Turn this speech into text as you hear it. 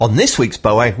On this week's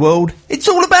Boag World, it's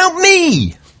all about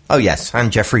me! Oh yes,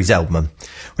 and Jeffrey Zeldman.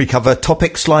 We cover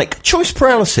topics like choice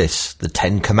paralysis, the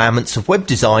 10 commandments of web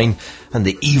design, and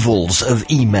the evils of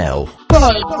email.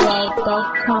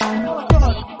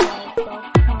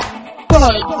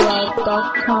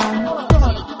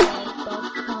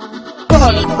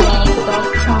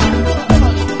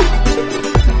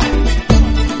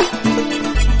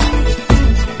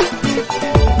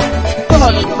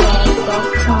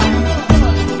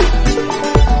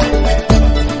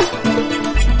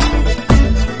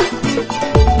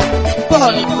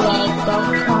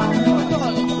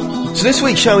 So this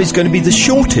week's show is going to be the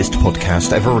shortest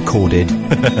podcast ever recorded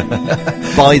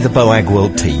by the Boag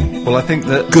World team. Well, I think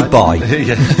that... Goodbye.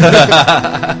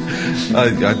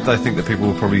 I think that people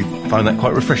will probably find that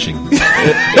quite refreshing,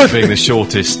 it being the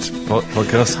shortest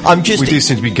podcast. We do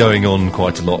seem to be going on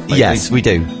quite a lot lately. Yes, we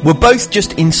do. We're both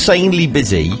just insanely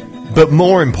busy, but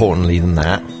more importantly than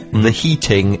that, the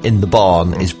heating in the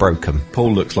barn is broken.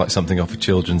 Paul looks like something off a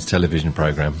children's television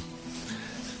programme.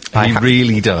 He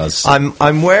really does.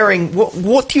 I'm wearing...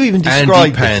 What do you even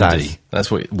describe this as? That's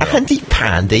what... Handy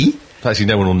Pandy? Actually,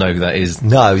 no one will know who that is.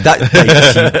 No, that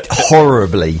makes you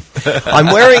horribly. I'm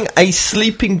wearing a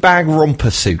sleeping bag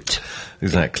romper suit.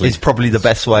 Exactly. Is probably the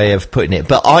best way of putting it.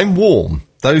 But I'm warm.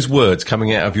 Those words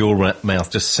coming out of your mouth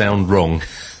just sound wrong.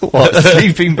 What?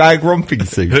 Sleeping bag romping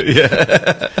suit?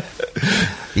 Yeah.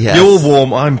 Yes. You're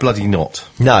warm, I'm bloody not.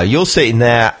 No, you're sitting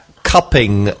there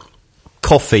cupping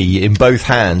coffee in both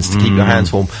hands to keep your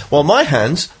hands warm, while my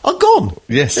hands are gone.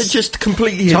 Yes. They're just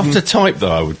completely Tough hidden. to type, though,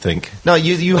 I would think. No,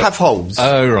 you have holes.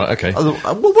 Oh, right, okay. Well,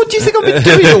 what do you think I've been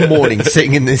doing all morning,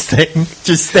 sitting in this thing,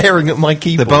 just staring at my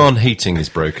keyboard? The barn heating is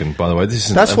broken, by the way.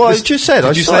 That's what I just said.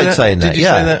 I started saying that. Did you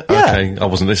say that? Yeah. Okay, I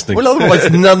wasn't listening. Well,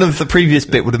 otherwise none of the previous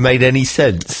bit would have made any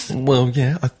sense. Well,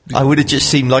 yeah. I would have just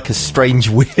seemed like a strange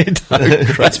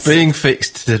weirdo. It's being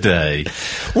fixed today.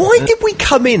 Why did we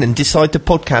come in and decide to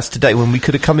podcast today when we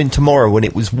could have come in tomorrow when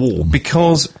it was warm?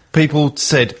 Because people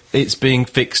said it's being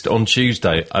fixed on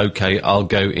Tuesday. Okay, I'll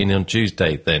go in on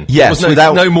Tuesday then. Yes, there was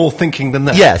no more thinking than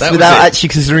that. Yes, that without actually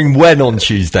considering when on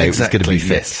Tuesday exactly, it was going to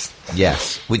be fixed.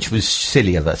 Yes, which was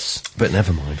silly of us. But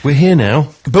never mind. We're here now.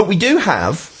 But we do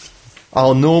have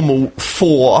our normal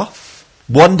 4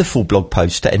 wonderful blog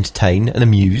posts to entertain and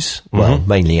amuse. Well,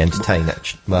 mainly entertain,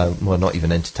 actually. Well, not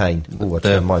even entertain.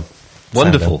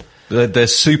 Wonderful. They're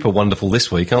super wonderful this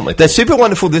week, aren't they? They're super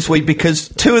wonderful this week because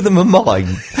 2 of them are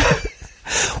mine.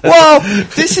 Well,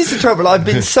 this is the trouble. I've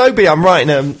been so busy. I'm writing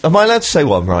am I allowed to say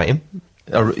what I'm writing?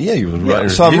 Yeah, you were writing.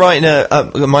 So I'm writing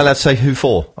am I allowed to say who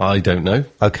for? I don't know.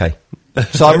 Okay.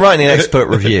 So I'm writing an expert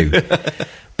review.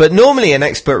 But normally an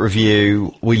expert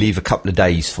review we leave a couple of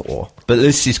days for. But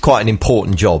this is quite an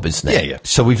important job, isn't it? Yeah.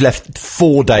 So we've left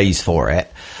 4 days for it.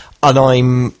 And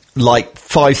I'm like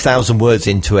 5,000 words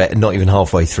into it and not even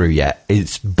halfway through yet.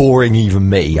 It's boring even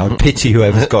me. I pity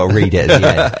whoever's got to read it at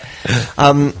the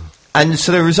end. And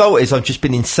so the result is I've just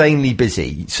been insanely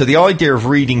busy. So the idea of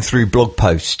reading through blog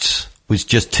posts was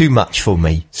just too much for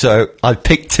me. So I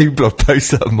picked 2 blog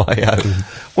posts of my own.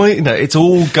 Well, it's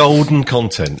all golden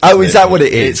content. Oh, is that what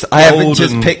it is? It's I haven't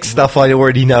just picked stuff I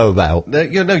already know about. No,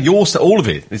 all of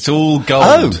it. It's all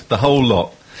gold. The whole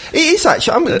lot. It is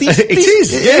actually. It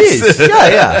is. It is.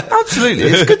 Yeah, absolutely.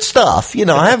 It's good stuff.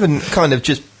 I haven't kind of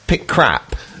just picked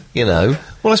crap. Well,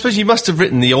 I suppose you must have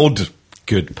written the odd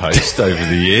good post over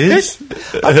the years.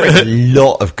 I've written a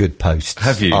lot of good posts.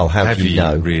 Have you? I'll have you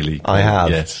know. Really? I have.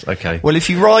 Yes. Okay. Well, if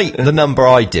you write the number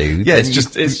I do, yeah,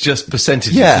 it's just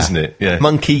percentages, isn't it? Yeah.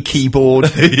 Monkey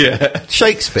keyboard. Yeah.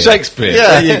 Shakespeare.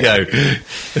 Yeah. There you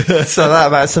go. So that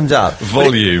about sums up.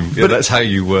 Volume. Yeah, that's how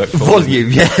you work.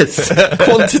 Volume. Yes.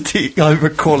 Quantity over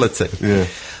quality. Yeah.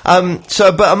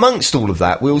 But amongst all of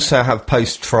that, we also have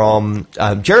posts from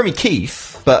Jeremy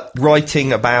Keefe, but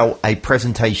writing about a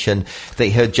presentation that he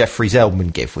heard Jeffrey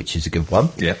Zeldman give, which is a good one.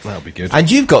 Yeah, that'll be good.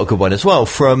 And you've got a good one as well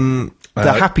from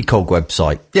the Happy Cog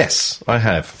website. Yes, I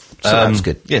have. So that's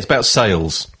good. Yeah, it's about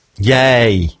sales.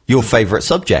 Yay! Your favourite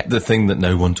subject. The thing that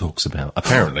no one talks about,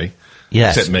 apparently.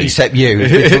 Yes, except me. Except you.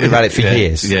 We've been talking about it for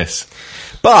years. Yes.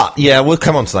 But, yeah, we'll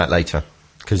come on to that later.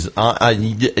 Because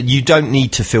you don't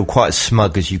need to feel quite as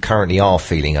smug as you currently are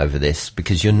feeling over this,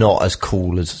 because you're not as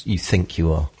cool as you think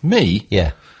you are. Me?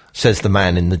 Yeah. Says the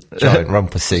man in the giant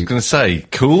romper suit. I was going to say,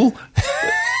 cool?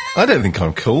 I don't think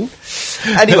I'm cool.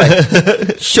 Anyway,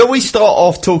 shall we start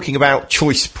off talking about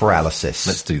choice paralysis?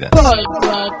 Let's do that.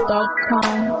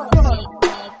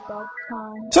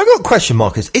 So I've got a question,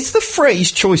 Marcus. Is the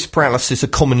phrase choice paralysis a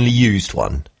commonly used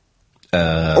one?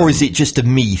 Or is it just a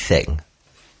me thing?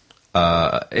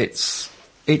 It's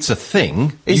it's a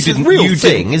thing. It's a real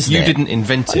thing, isn't it? You didn't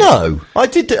invent it. No, I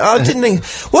didn't think.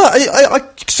 Well,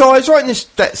 so I was writing this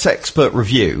Debts Expert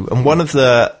review, and one of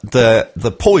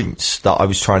the points that I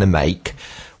was trying to make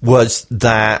was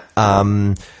that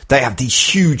they have these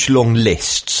huge long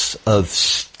lists of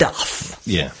stuff.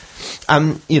 Yeah.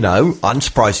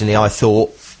 Unsurprisingly, I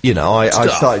thought, I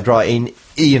started writing,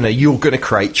 you're going to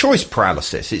create choice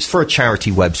paralysis. It's for a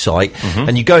charity website,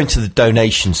 and you go into the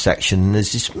donation section, and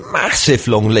there's this massive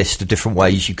long list of different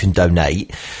ways you can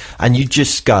donate, and you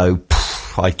just go,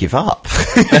 I give up.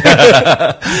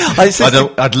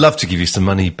 I'd love to give you some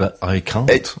money, but I can't.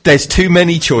 There's too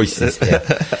many choices here.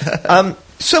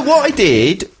 So what I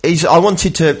did is I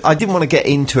didn't want to get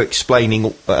into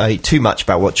explaining too much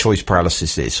about what choice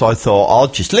paralysis is. So I thought I'll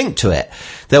just link to it.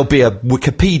 There'll be a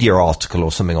Wikipedia article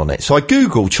or something on it. So I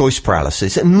Google choice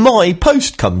paralysis, and my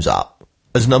post comes up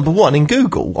as number 1 in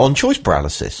Google on choice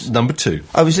paralysis. Number 2.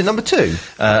 Oh, is it number 2?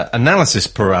 Analysis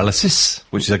paralysis,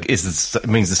 which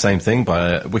means the same thing,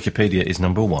 but Wikipedia is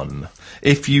number 1.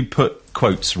 If you put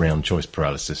quotes around choice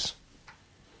paralysis.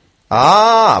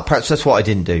 Perhaps that's what I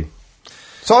didn't do.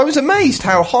 So I was amazed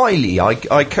how highly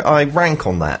I rank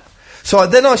on that. So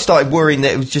then I started worrying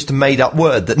that it was just a made-up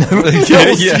word that nobody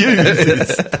else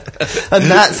uses. And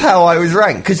that's how I was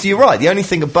ranked. Because you're right, the only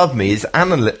thing above me is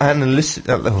analysis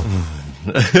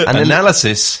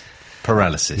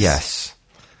paralysis. Yes.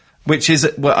 Which is,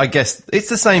 well, I guess it's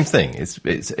the same thing.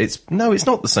 No, it's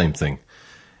not the same thing.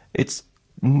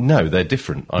 No, they're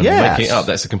different. I'm making it up.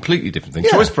 That's a completely different thing. Yeah.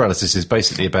 Choice paralysis is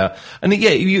basically about, and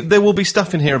there will be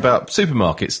stuff in here about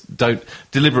supermarkets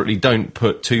deliberately don't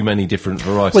put too many different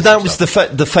varieties. Well, that was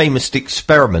the famous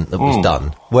experiment that was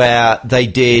done, where they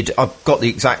did. I've got the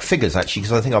exact figures actually,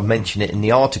 because I think I've mentioned it in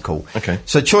the article. Okay.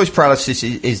 So choice paralysis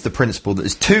is the principle that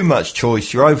there's too much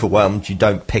choice, you're overwhelmed, you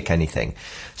don't pick anything.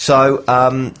 So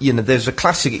there's a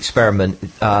classic experiment,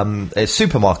 a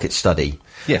supermarket study.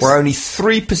 Yes. Where only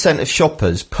 3% of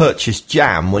shoppers purchase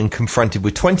jam when confronted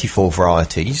with 24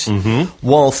 varieties,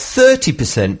 while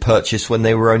 30% purchase when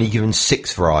they were only given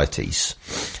 6 varieties.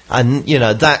 And,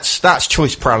 that's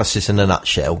choice paralysis in a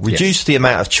nutshell. Reduce the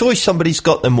amount of choice somebody's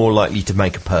got, they're more likely to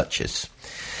make a purchase.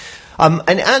 And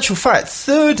in actual fact,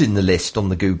 third in the list on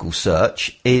the Google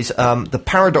search is The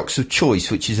Paradox of Choice,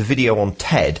 which is a video on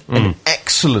TED, an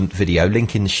excellent video,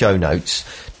 link in the show notes,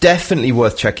 definitely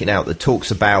worth checking out, that talks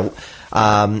about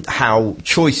how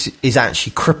choice is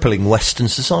actually crippling Western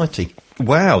society.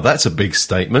 Wow, that's a big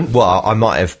statement. Well, I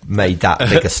might have made that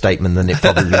bigger statement than it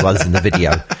probably was in the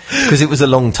video, because it was a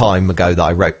long time ago that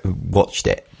I watched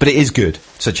it. But it is good,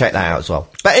 so check that out as well.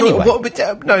 But anyway...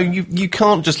 no, you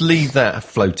can't just leave that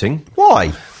floating.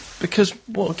 Why? Because,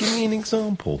 give me an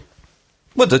example.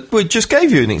 Well, we just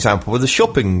gave you an example with the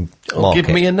shopping market.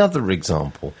 Give me another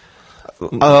example.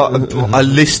 A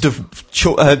list of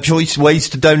choice ways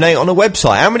to donate on a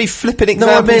website. How many flipping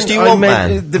examples do you want,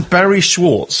 man? The Barry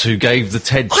Schwartz who gave the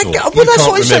TED talk. That's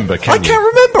what I said. I can't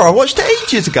remember. I watched it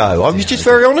ages ago. I was just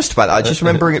very honest about it. I just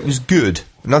remembering it was good.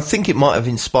 And I think it might have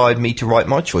inspired me to write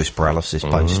my choice paralysis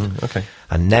post. Okay.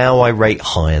 And now I rate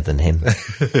higher than him.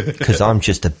 Because I'm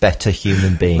just a better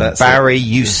human being. Barry,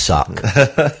 you suck.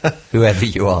 Whoever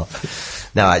you are.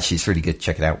 No, actually, it's really good.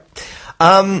 Check it out.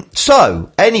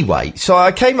 So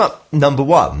I came up number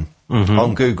 1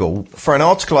 on Google for an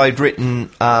article I'd written.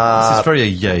 This is very a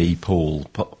Yay Paul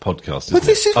podcast, isn't it?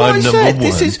 This is what I said.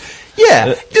 This is,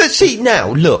 see,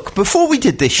 now, look, before we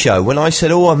did this show, when I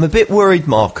said, I'm a bit worried,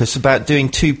 Marcus, about doing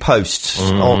 2 posts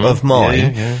of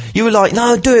mine, you were like,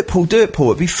 no, do it, Paul,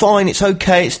 it'll be fine, it's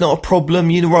okay, it's not a problem,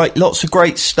 you write lots of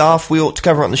great stuff, we ought to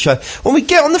cover it on the show. When we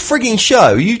get on the frigging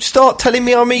show, you start telling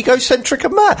me I'm egocentric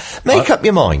and mad. Make up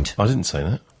your mind. I didn't say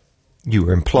that. You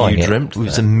were implying you dreamt it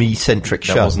was a me-centric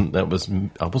show. I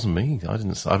wasn't me. I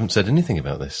haven't said anything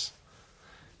about this.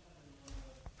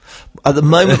 At the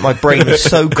moment, my brain is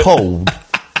so cold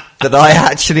that I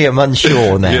actually am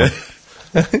unsure now. Yeah.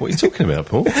 What are you talking about,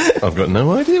 Paul? I've got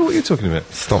no idea what you're talking about.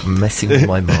 Stop messing with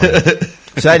my mind.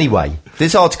 So anyway,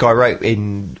 this article I wrote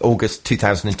in August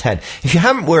 2010. If you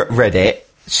haven't read it,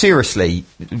 seriously,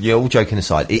 all joking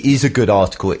aside, it is a good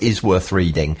article. It is worth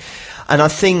reading. And I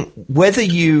think whether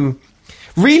you...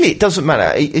 Really, it doesn't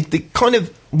matter.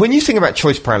 When you think about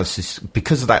choice paralysis,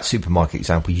 because of that supermarket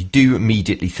example, you do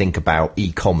immediately think about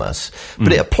e-commerce.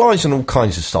 But it applies on all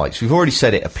kinds of sites. We've already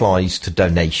said it applies to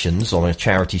donations on a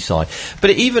charity site.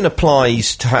 But it even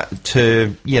applies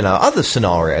to other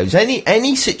scenarios.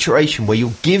 Any situation where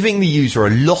you're giving the user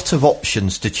a lot of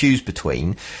options to choose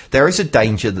between, there is a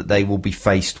danger that they will be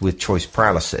faced with choice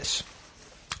paralysis.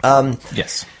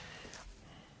 Yes.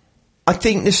 I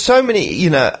think there's so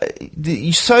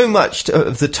many, so much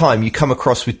of the time you come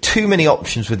across with too many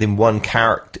options within one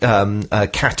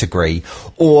category,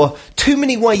 or too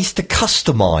many ways to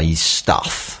customize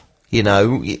stuff.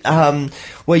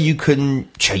 Where you can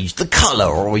change the colour,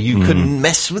 or you can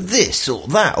mess with this or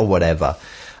that or whatever.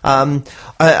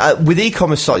 With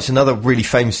e-commerce sites, another really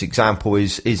famous example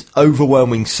is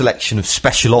overwhelming selection of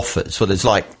special offers. Where there's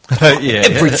like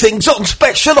everything's on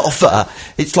special offer.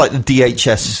 It's like the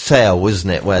DHS sale, isn't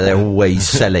it? Where they're always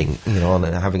selling, and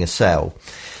having a sale.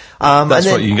 That's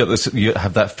right. You can get this. You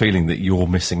have that feeling that you're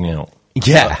missing out.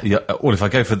 Yeah. Well, if I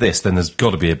go for this, then there's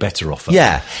got to be a better offer.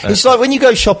 Yeah. It's like when you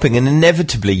go shopping and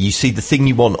inevitably you see the thing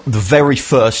you want the very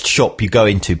first shop you go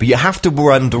into, but you have to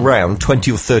run around 20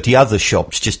 or 30 other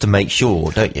shops just to make sure,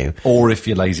 don't you? Or if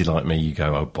you're lazy like me, you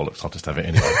go, oh, bollocks, I'll just have it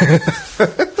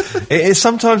anyway.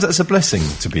 Sometimes that's a blessing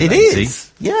to be lazy. It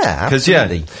is. Yeah,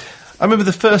 absolutely. I remember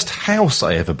the first house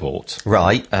I ever bought.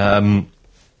 Right.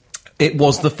 It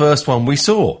was the first one we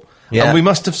saw. Yeah. And we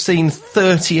must have seen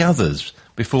 30 others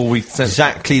before we...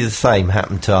 Exactly the same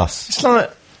happened to us. It's like,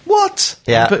 what?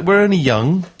 Yeah. But we're only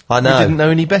young. I know. We didn't know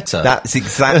any better. That's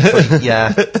exactly,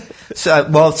 yeah.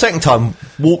 So, second time,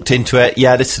 walked into it,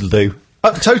 this will do.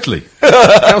 Totally.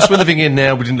 House we're living in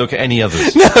now, we didn't look at any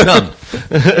others. None.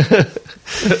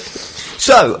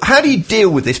 So, how do you deal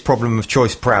with this problem of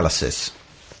choice paralysis?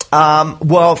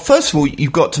 Well, first of all,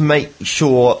 you've got to make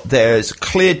sure there's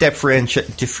clear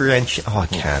differentiation. Oh, I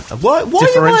can't. Why am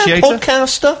I a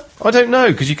podcaster? I don't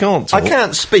know, because you can't talk. I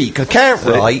can't speak. I can't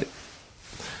write.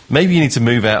 Maybe you need to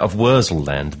move out of Wurzel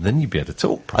land, and then you'd be able to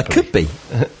talk properly. I could be.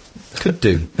 Could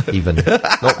do, even.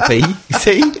 Not be.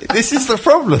 See? This is the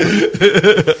problem.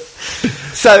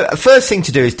 So, first thing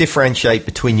to do is differentiate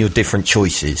between your different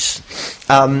choices.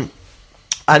 And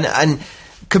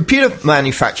computer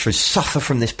manufacturers suffer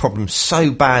from this problem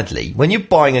so badly. When you're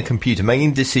buying a computer,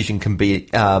 making a decision can be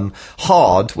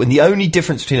hard when the only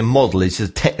difference between a model is a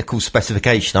technical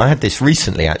specification. I had this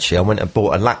recently, actually. I went and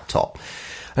bought a laptop.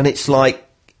 And it's like,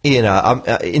 in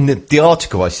the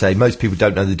article I say, most people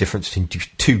don't know the difference between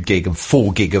 2 gig and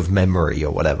 4 gig of memory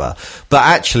or whatever. But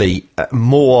actually,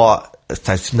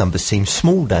 those numbers seem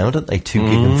small now, don't they? 2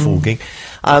 gig and 4 gig.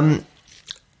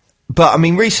 But,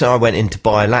 recently I went in to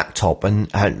buy a laptop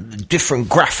and had different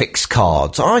graphics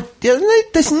cards.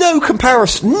 There's no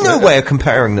comparison, no way of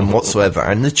comparing them whatsoever.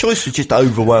 And the choice was just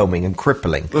overwhelming and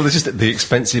crippling. Well, there's just the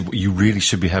expensive... You really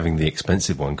should be having the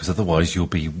expensive one, because otherwise you'll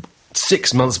be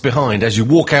 6 months behind as you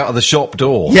walk out of the shop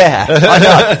door. Yeah,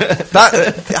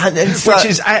 I know. Which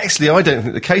is actually, I don't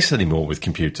think, the case anymore with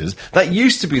computers. That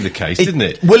used to be the case, didn't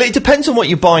it? Well, it depends on what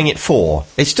you're buying it for.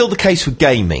 It's still the case with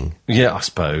gaming. Yeah, I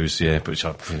suppose, yeah.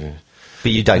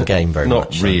 But you don't game very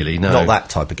much. Not really, no. Not that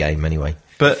type of game, anyway.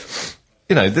 But,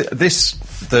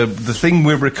 the thing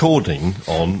we're recording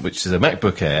on, which is a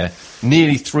MacBook Air,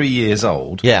 nearly 3 years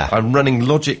old. Yeah. I'm running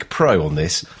Logic Pro on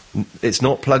this. It's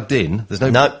not plugged in. There's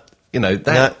no...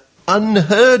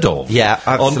 unheard of. Yeah,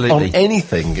 absolutely. On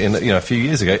anything a few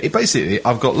years ago.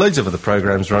 I've got loads of other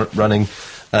programs running.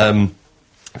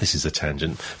 This is a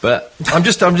tangent, but I'm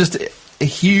just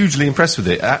hugely impressed with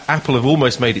it. Apple have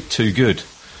almost made it too good.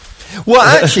 Well,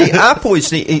 actually, Apple is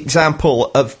the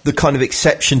example of the kind of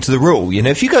exception to the rule.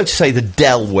 If you go to, say, the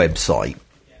Dell website,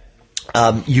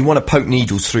 you want to poke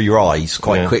needles through your eyes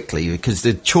quite quickly because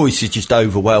the choice is just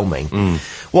overwhelming.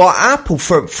 Well, Apple,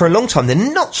 for a long time, they're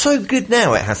not so good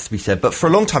now, it has to be said, but for a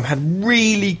long time had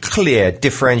really clear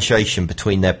differentiation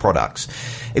between their products.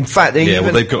 In fact,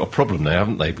 they've got a problem now,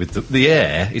 haven't they? With the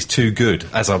Air is too good,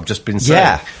 as I've just been saying.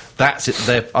 Yeah. That's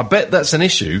it. I bet that's an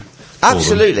issue.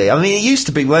 Absolutely. It used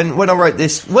to be when I wrote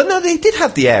this. Well, no, they did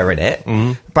have the Air in it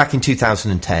back in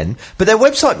 2010. But their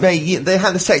website, they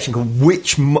had a section called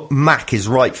 "Which Mac is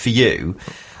right for you,"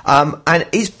 and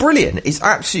it's brilliant. It's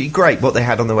absolutely great what they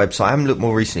had on the website. I haven't looked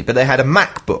more recently, but they had a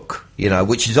MacBook,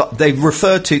 which is they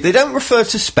refer to. They don't refer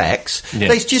to specs. Yeah.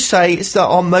 They just say it's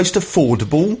our most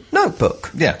affordable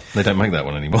notebook. Yeah, they don't make that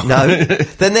one anymore. No.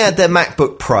 Then they had their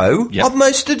MacBook Pro, our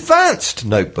most advanced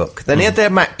notebook. Then they had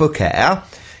their MacBook Air.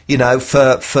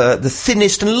 For the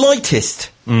thinnest and lightest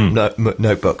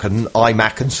notebook and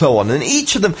iMac and so on. And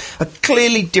each of them are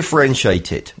clearly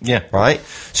differentiated. Yeah. Right?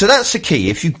 So that's the key.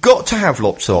 If you've got to have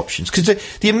lots of options, because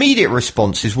the immediate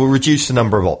responses will reduce the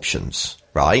number of options,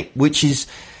 right? Which is...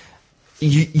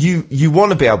 You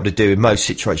want to be able to do in most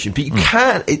situations, but you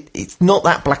can't... It's not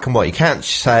that black and white. You can't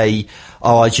say,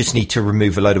 I just need to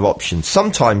remove a load of options.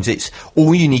 Sometimes it's...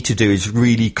 All you need to do is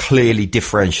really clearly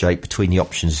differentiate between the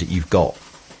options that you've got.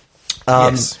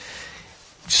 Yes.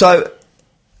 So,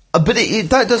 but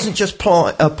that doesn't just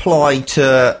apply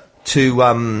to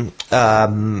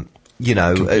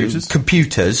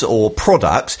computers or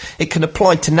products, it can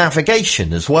apply to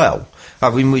navigation as well. I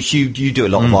mean, which you do a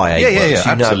lot of IA work. Yeah,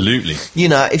 absolutely.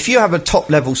 If you have a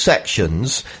top-level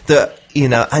sections that,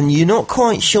 and you're not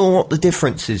quite sure what the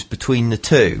difference is between the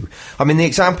two. I mean, the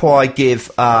example I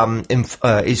give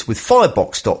is with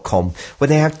Firebox.com, where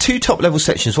they have two top-level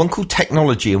sections, one called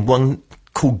Technology and one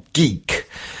called Geek.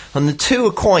 And the two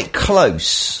are quite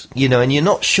close, and you're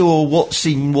not sure what's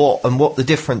in what and what the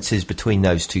difference is between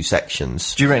those two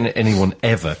sections. Do you reckon anyone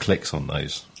ever clicks on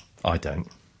those? I don't.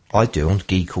 I do on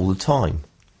Geek all the time.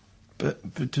 But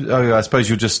I suppose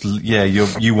you're just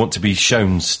you want to be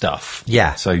shown stuff.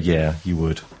 Yeah. So you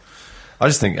would. I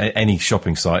just think any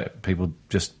shopping site, people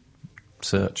just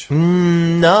search.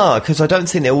 No, because I don't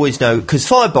think they always know. Because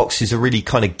Firebox is a really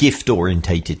kind of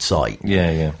gift-orientated site.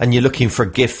 Yeah. And you're looking for a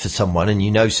gift for someone,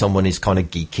 and someone is kind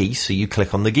of geeky, so you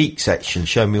click on the geek section,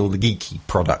 show me all the geeky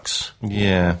products.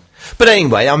 Yeah. But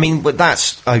anyway, I mean, but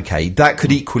that's okay. That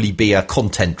could equally be a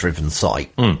content-driven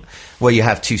site where you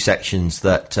have two sections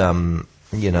that,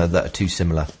 that are too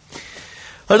similar.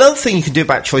 Another thing you can do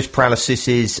about choice paralysis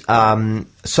is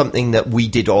something that we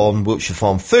did on Wiltshire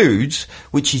Farm Foods,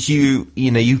 which is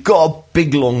you've got a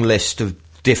big long list of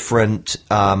different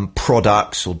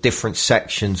products or different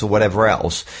sections or whatever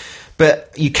else,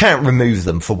 but you can't remove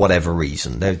them for whatever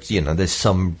reason. There's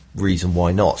some reason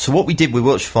why not. So what we did with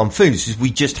Wiltshire Farm Foods is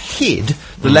we just hid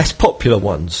the less popular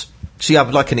ones. So you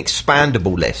have like an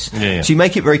expandable list. Yeah. So you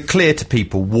make it very clear to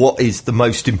people what is the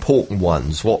most important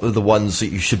ones, what are the ones that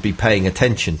you should be paying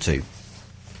attention to.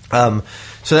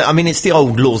 So, I mean, it's the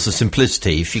old laws of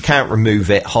simplicity. If you can't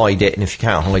remove it, hide it, and if you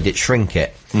can't hide it, shrink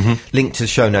it. Link to the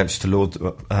show notes to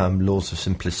laws of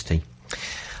simplicity.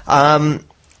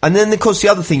 And then, of course, the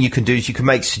other thing you can do is you can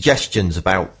make suggestions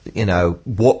about,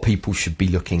 what people should be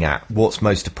looking at, what's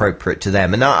most appropriate to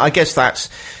them. And I guess that's,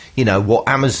 what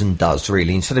Amazon does,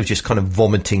 really. Instead of just kind of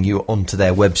vomiting you onto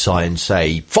their website and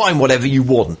say, find whatever you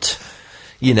want,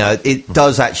 it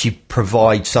does actually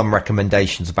provide some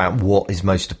recommendations about what is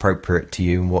most appropriate to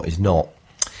you and what is not.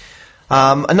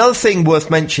 Another thing worth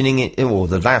mentioning, or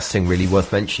the last thing really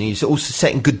worth mentioning, is also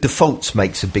setting good defaults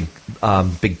makes a big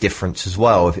difference as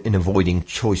well in avoiding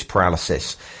choice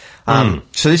paralysis.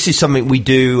 So this is something we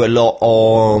do a lot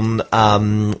on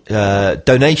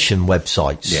donation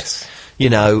websites. Yes.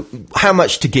 How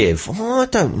much to give? Oh, I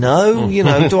don't know.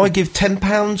 Do I give £10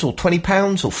 or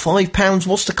 £20 or £5?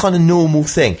 What's the kind of normal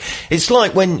thing? It's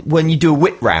like when you do a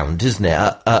wit round, isn't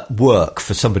it, at work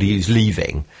for somebody who's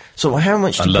leaving. So how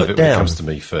much to put down? I love it when it comes to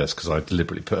me first, because I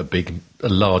deliberately put a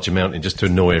large amount in just to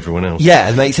annoy everyone else. Yeah,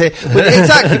 it makes it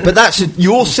exactly. But that's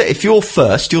if you're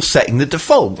first, you're setting the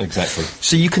default. Exactly.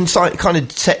 So you can kind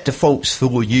of set defaults for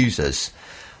all users.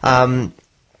 And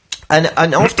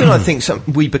often I think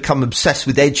we become obsessed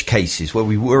with edge cases where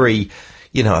we worry,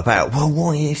 about, well,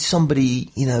 why if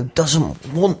somebody,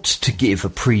 doesn't want to give a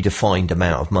predefined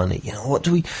amount of money? What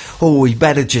do we... Oh, we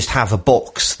better just have a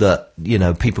box that,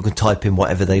 people can type in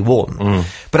whatever they want.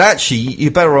 But actually,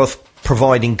 you're better off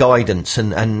providing guidance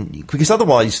and because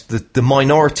otherwise the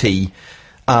minority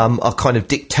are kind of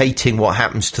dictating what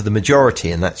happens to the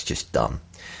majority, and that's just dumb.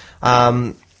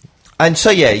 And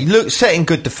so, setting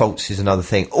good defaults is another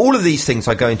thing. All of these things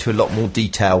I go into a lot more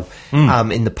detail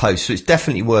in the post, so it's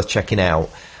definitely worth checking out.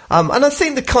 And I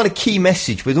think the kind of key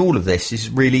message with all of this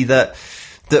is really that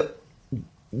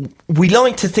we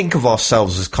like to think of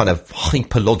ourselves as kind of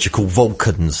hyperlogical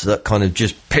Vulcans that kind of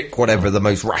just pick whatever the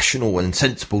most rational and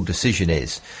sensible decision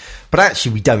is. But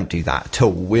actually, we don't do that at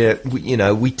all.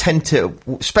 We tend to,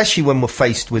 especially when we're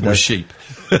faced with a sheep.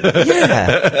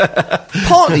 Yeah,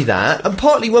 partly that, and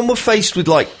partly when we're faced with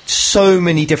like so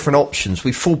many different options,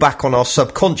 we fall back on our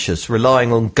subconscious,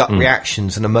 relying on gut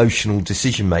reactions and emotional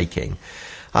decision making.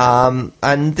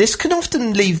 And this can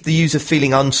often leave the user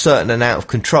feeling uncertain and out of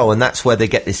control, and that's where they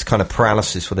get this kind of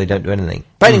paralysis where they don't do anything.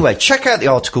 But anyway, check out the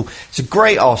article. It's a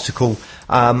great article,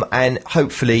 and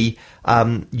hopefully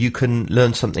you can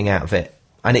learn something out of it.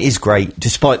 And it is great,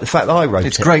 despite the fact that I wrote it.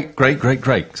 It's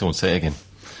great. Someone say it again.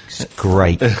 It's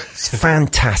great. It's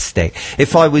fantastic.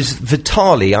 If I was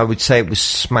Vitali, I would say it was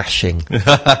smashing.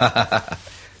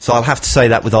 So I'll have to say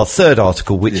that with our third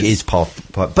article, which is part.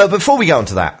 But before we go on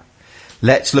to that,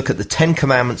 let's look at the 10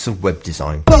 Commandments of Web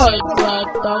Design.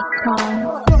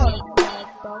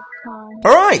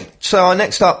 All right, so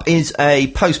next up is a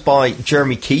post by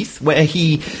Jeremy Keith, where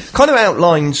he kind of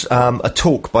outlines a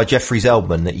talk by Jeffrey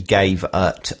Zeldman that he gave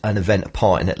at an event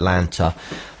apart in Atlanta.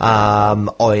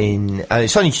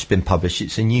 It's only just been published.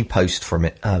 It's a new post from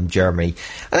it, Jeremy.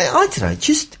 And I don't know,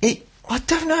 I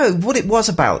don't know what it was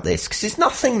about this, because there's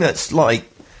nothing that's like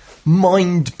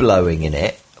mind-blowing in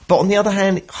it. But on the other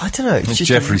hand, I don't know. It's just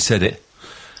Jeffrey said it.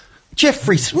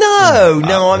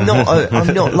 No, I'm not.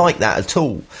 I'm not like that at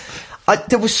all.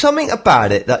 There was something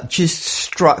about it that just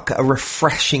struck a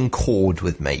refreshing chord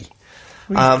with me.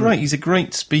 Well, he's great. He's a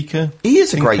great speaker. He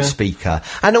is a great speaker,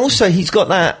 and also he's got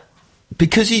that.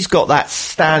 Because he's got that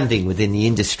standing within the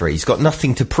industry, he's got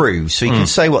nothing to prove, so he can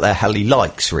say what the hell he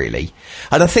likes, really.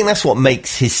 And I think that's what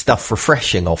makes his stuff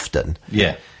refreshing often.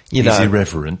 Yeah, he's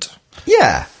irreverent.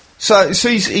 Yeah. So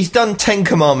he's done 10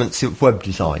 Commandments of Web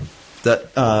Design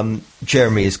that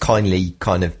Jeremy has kindly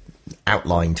kind of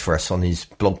outlined for us on his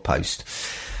blog post.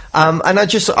 And I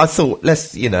thought,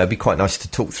 it'd be quite nice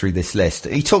to talk through this list.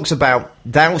 He talks about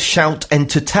thou shalt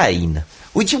entertain.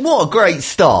 Which, what a great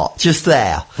start, just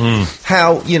there.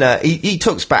 How, he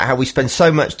talks about how we spend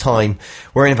so much time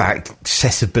worrying about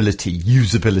accessibility,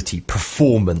 usability,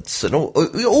 performance, and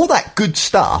all that good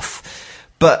stuff.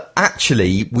 But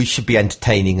actually, we should be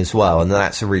entertaining as well, and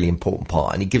that's a really important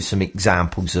part. And he gives some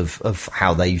examples of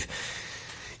how they've,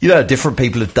 different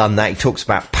people have done that. He talks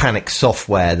about Panic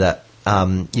Software that,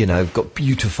 got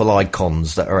beautiful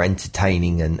icons that are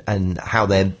entertaining and how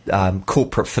their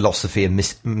corporate philosophy and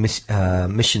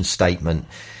mission statement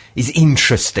is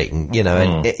interesting,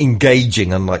 and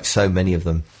engaging, unlike so many of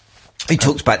them. He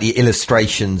talks about the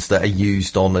illustrations that are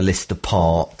used on A List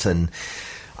Apart and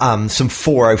some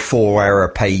 404 error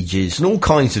pages and all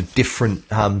kinds of different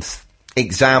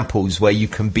examples where you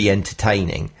can be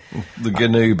entertaining. The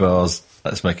GNU bars,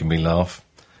 that's making me laugh.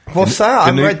 What's that? I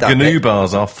haven't read that. GNU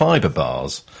bars are fibre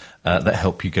bars that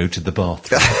help you go to the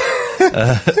bathroom.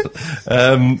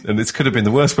 And this could have been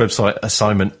the worst website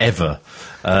assignment ever,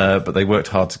 but they worked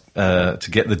hard to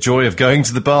get the joy of going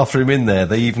to the bathroom in there.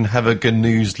 They even have a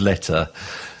GNU's letter.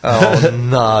 Oh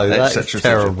no, that's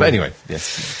terrible. But anyway,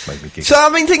 yes, it made me giggle.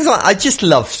 So things like I just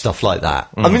love stuff like that.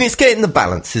 It's getting the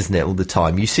balance, isn't it? All the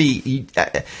time, you see,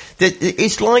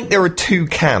 it's like there are two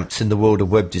camps in the world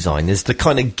of web design. There's the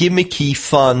kind of gimmicky,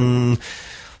 fun,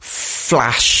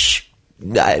 flash,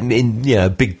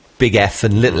 big F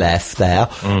and little f there.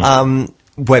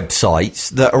 Websites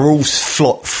that are all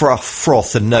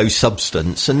froth and no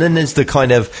substance, and then there's the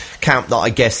kind of camp that I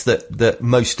guess that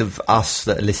most of us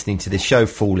that are listening to this show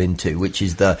fall into, which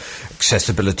is the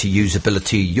accessibility,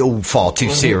 usability, all far too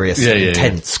serious and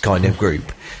intense kind of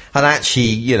group. And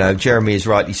actually, Jeffrey is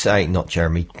rightly saying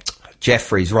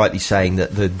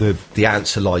that the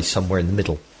answer lies somewhere in the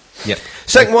middle. Yep.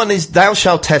 Second one is thou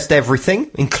shalt test everything,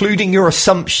 including your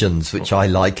assumptions, which I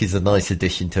like is a nice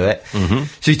addition to it. So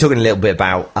he's talking a little bit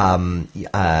about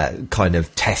kind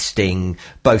of testing,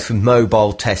 both with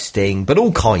mobile testing, but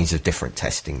all kinds of different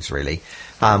testings, really,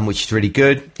 which is really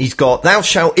good. He's got thou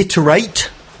shalt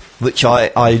iterate, which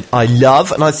I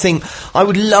love, and I think I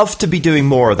would love to be doing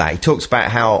more of that. He talks about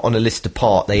how on A List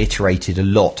Apart they iterated a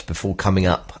lot before coming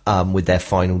up with their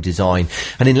final design.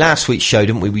 And in last week's show,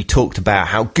 didn't we? We talked about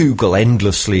how Google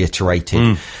endlessly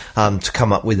iterated to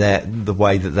come up with the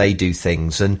way that they do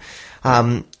things. And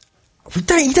you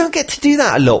don't get to do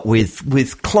that a lot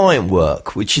with client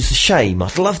work, which is a shame.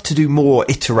 I'd love to do more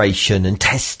iteration and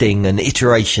testing and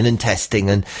iteration and testing.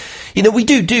 And, we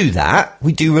do that.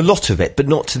 We do a lot of it, but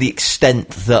not to the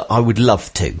extent that I would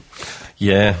love to.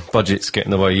 Yeah, budgets get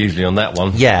in the way usually on that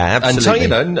one. Yeah,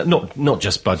 absolutely. And so, not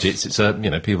just budgets, it's,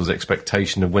 people's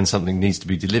expectation of when something needs to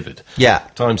be delivered. Yeah.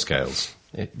 Timescales.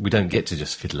 We don't get to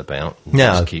just fiddle about and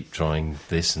just keep trying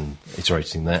this and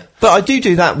iterating that. But I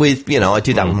do that with, I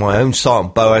do that with my own site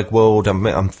on Boag World.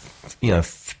 I'm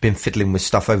been fiddling with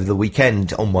stuff over the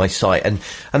weekend on my site and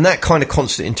that kind of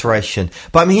constant iteration.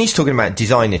 But he's talking about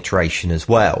design iteration as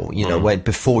well, when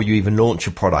before you even launch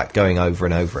a product, going over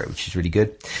and over it, which is really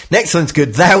good. Next one's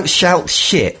good. Thou shalt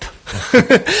ship.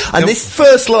 And this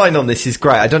first line on this is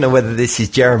great. I don't know whether this is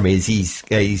Jeremy as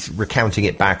he's recounting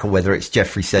it back or whether it's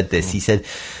Jeffrey said this. He said,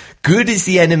 good is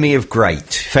the enemy of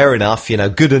great. Fair enough.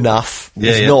 Good enough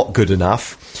is not good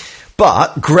enough.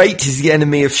 But great is the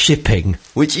enemy of shipping,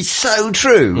 which is so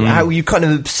true. How you kind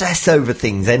of obsess over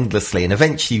things endlessly, and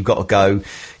eventually you've got to go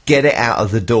get it out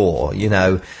of the door,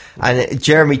 And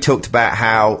Jeremy talked about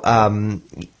how,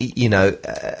 he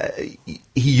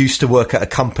used to work at a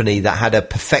company that had a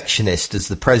perfectionist as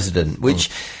the president,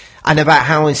 which, and about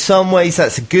how in some ways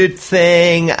that's a good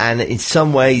thing, and in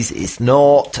some ways it's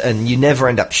not, and you never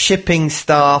end up shipping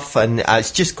stuff, and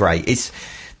it's just great.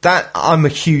 That I'm a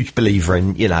huge believer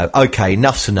in, okay,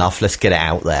 enough's enough, let's get it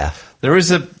out there.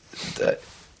 There's a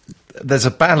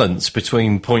balance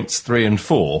between points 3 and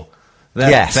 4.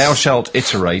 Yes. Thou shalt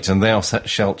iterate and thou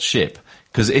shalt ship.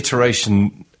 Because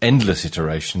endless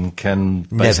iteration can...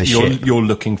 Never ship. You're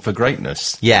looking for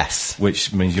greatness. Yes.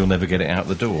 Which means you'll never get it out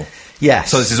the door.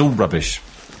 Yes. So this is all rubbish.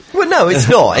 Well, no, it's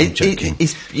not. joking.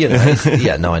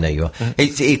 Yeah, no, I know you are.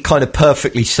 It kind of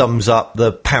perfectly sums up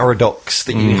the paradox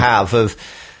that you have of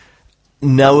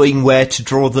knowing where to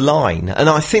draw the line. And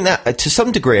I think that, to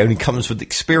some degree, only comes with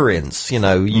experience.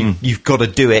 You've got to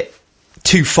do it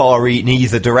too far in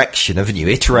either direction, haven't you?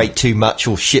 Iterate too much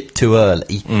or ship too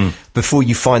early before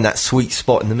you find that sweet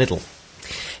spot in the middle.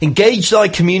 Engage thy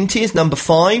community is number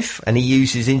 5, and he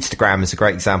uses Instagram as a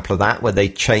great example of that, where they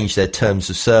changed their terms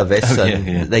of service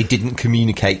and they didn't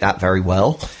communicate that very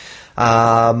well.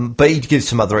 But he gives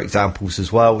some other examples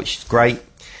as well, which is great.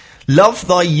 Love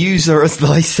thy user as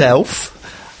thyself,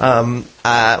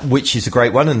 which is a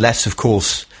great one, unless, of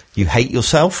course, you hate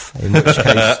yourself, in which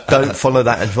case don't follow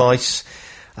that advice.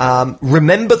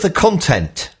 Remember the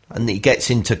content. And he gets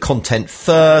into content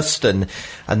first and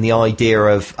the idea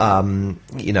of,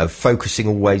 focusing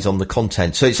always on the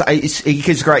content. So he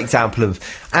gives a great example of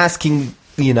asking,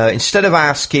 instead of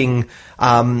asking,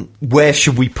 where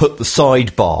should we put the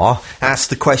sidebar, ask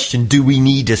the question, do we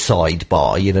need a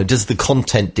sidebar? Does the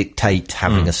content dictate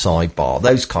having a sidebar?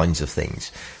 Those kinds of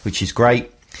things, which is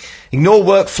great. Ignore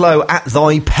workflow at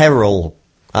thy peril.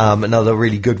 Another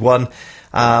really good one.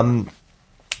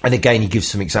 And again, he gives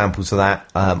some examples of that.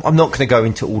 I'm not going to go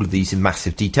into all of these in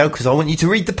massive detail because I want you to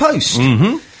read the post.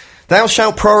 Thou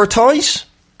shalt prioritise.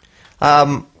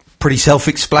 Pretty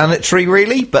self-explanatory,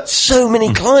 really, but so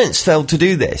many clients fail to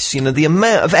do this. The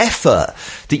amount of effort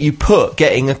that you put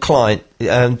getting a client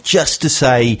just to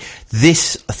say,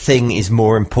 this thing is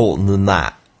more important than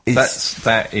that.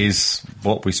 That is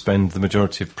what we spend the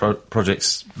majority of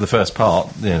projects, the first part,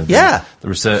 the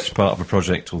research part of a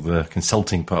project or the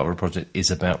consulting part of a project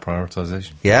is about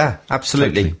prioritisation. Yeah,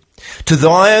 absolutely. Totally. To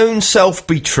thy own self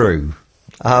be true,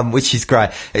 which is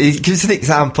great. It gives an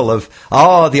example of,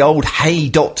 the old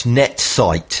hey.net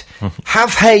site.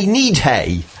 Have hay, need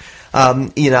hay.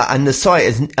 And the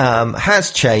site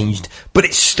has changed, but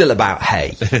it's still about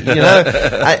hay,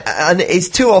 and it's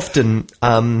too often,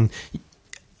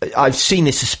 I've seen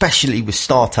this especially with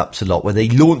startups a lot, where they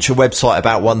launch a website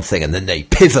about one thing and then they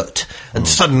pivot and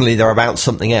suddenly they're about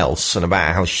something else and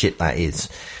about how shit that is.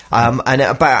 And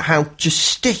about how just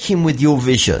sticking with your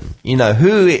vision,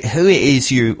 who it is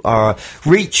you are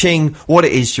reaching, what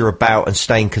it is you're about, and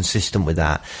staying consistent with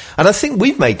that. And I think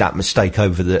we've made that mistake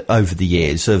over the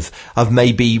years of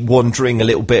maybe wandering a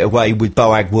little bit away with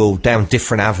Boag World down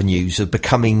different avenues of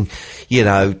becoming,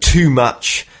 too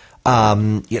much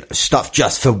stuff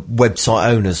just for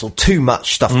website owners or too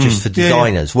much stuff just for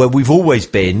designers, where we've always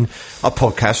been a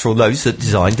podcast for those that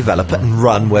design, develop and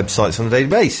run websites on a daily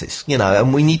basis,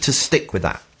 and we need to stick with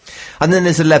that. And then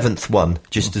there's 11th one,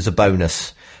 just as a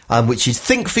bonus, which is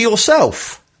think for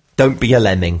yourself, don't be a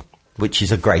lemming, which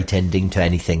is a great ending to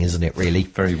anything, isn't it, really?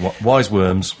 Very wise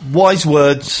words. Wise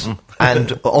words,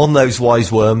 and on those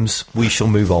wise worms, we shall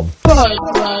move on.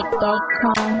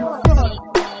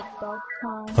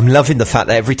 I'm loving the fact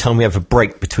that every time we have a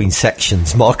break between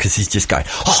sections, Marcus is just going,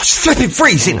 it's flipping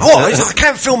freezing. I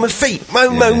can't feel my feet.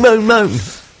 Moan.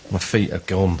 My feet are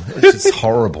gone. It's just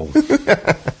horrible.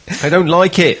 I don't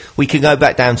like it. We can go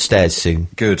back downstairs soon.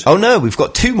 Good. Oh no, we've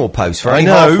got 2 more posts. We're only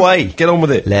halfway. Get on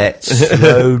with it. Let's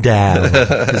slow down.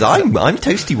 Because I'm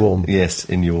toasty warm. Yes,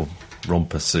 in your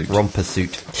romper suit.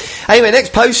 Anyway,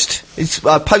 next post is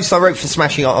a post I wrote for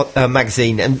Smashing Art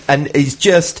magazine, and is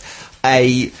just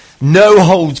a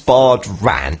no-holds-barred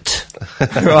rant,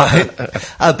 right,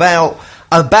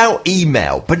 about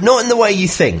email, but not in the way you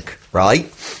think,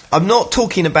 right? I'm not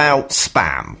talking about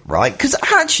spam, right? Because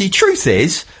actually, truth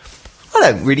is, I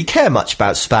don't really care much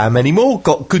about spam anymore.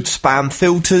 Got good spam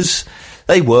filters.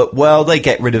 They work well. They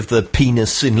get rid of the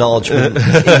penis enlargement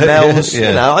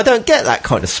emails. I don't get that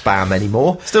kind of spam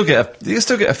anymore. You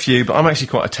still get a few, but I'm actually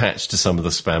quite attached to some of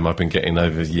the spam I've been getting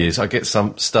over the years. I get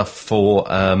some stuff for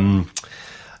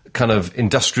kind of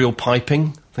industrial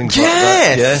piping, things like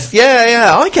that.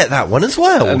 Yeah, I get that one as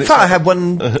well. In fact, I had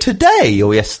one today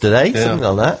or yesterday, something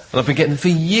like that. And I've been getting them for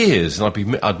years,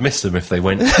 and I'd miss them if they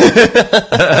went.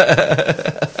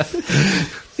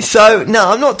 So, no,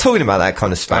 I'm not talking about that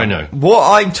kind of spam. I know.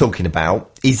 What I'm talking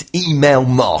about is email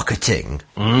marketing.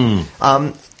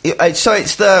 So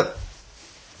it's the...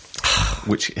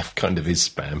 Which kind of is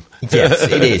spam. Yes,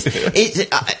 it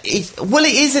is. Well,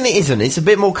 it is and it isn't. It's a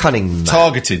bit more cunning than that.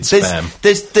 Targeted spam.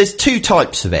 There's 2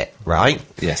 types of it, right?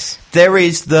 Yes. There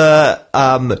is the,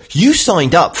 you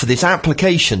signed up for this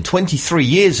application 23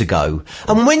 years ago,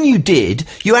 and when you did,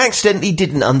 you accidentally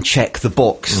didn't uncheck the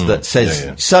box that says...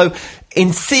 Yeah. So,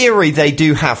 in theory, they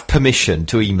do have permission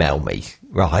to email me,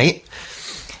 right?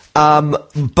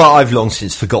 But I've long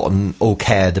since forgotten or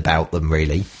cared about them,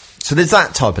 really. So there's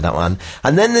that type of that one.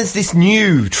 And then there's this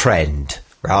new trend,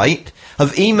 right,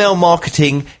 of email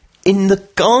marketing in the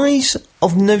guise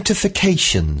of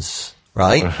notifications,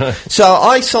 right? So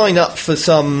I sign up for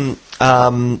some,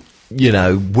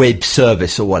 web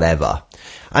service or whatever.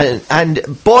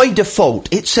 And by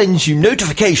default, it sends you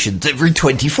notifications every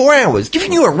 24 hours,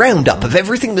 giving you a roundup of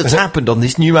everything that's happened on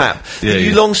this new app that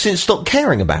you long since stopped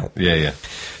caring about. Yeah.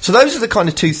 So those are the kind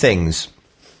of two things.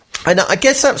 And I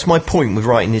guess that's my point with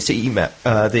writing this email,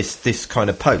 this kind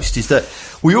of post, is that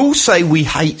we all say we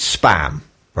hate spam,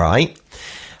 right?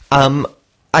 And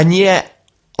yet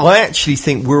I actually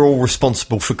think we're all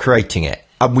responsible for creating it,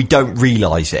 and we don't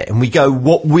realise it. And we go,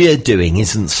 what we're doing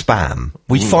isn't spam.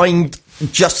 We find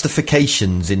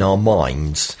justifications in our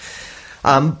minds.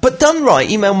 But done right,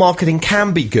 email marketing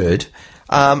can be good,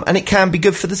 and it can be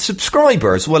good for the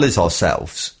subscriber as well as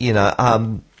ourselves,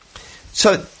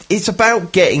 so it's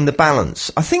about getting the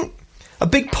balance. I think a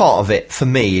big part of it for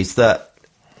me is that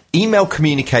email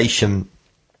communication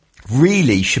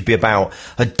really should be about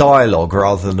a dialogue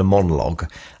rather than a monologue.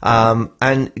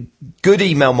 And good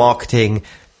email marketing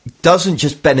doesn't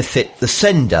just benefit the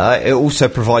sender, it also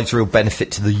provides real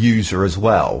benefit to the user as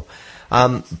well.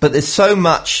 But there's so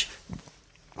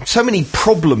many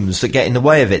problems that get in the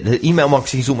way of it that email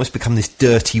marketing has almost become this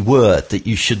dirty word that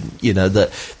you shouldn't,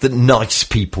 that nice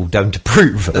people don't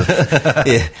approve of.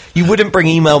 Yeah. You wouldn't bring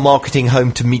email marketing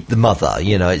home to meet the mother,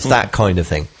 it's that kind of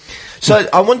thing. So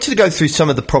I wanted to go through some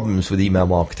of the problems with email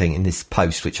marketing in this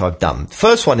post, which I've done.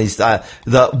 First one is the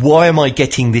why am I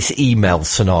getting this email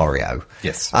scenario?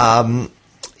 Yes. I'm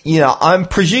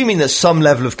presuming that some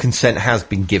level of consent has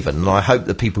been given, and I hope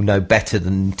that people know better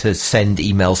than to send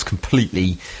emails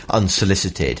completely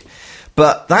unsolicited.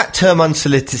 But that term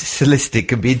unsolicited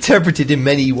can be interpreted in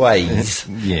many ways,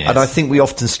 yes. And I think we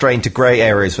often stray into grey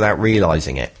areas without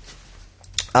realising it.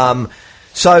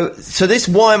 So this,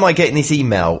 why am I getting this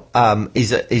email,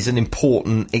 is an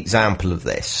important example of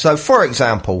this. So, for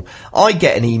example, I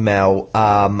get an email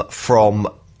from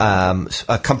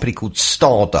a company called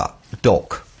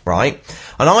Stardock, right?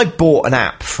 And I bought an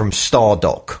app from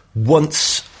Stardock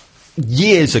once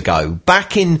years ago,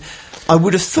 back in, I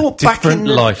would have thought back in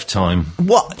the lifetime.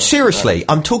 What? Seriously,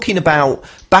 I'm talking about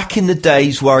back in the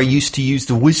days where I used to use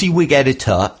the WYSIWYG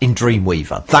editor in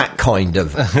Dreamweaver, that kind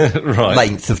of right.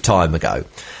 length of time ago.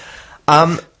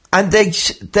 And they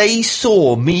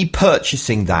saw me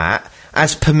purchasing that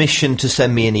as permission to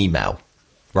send me an email,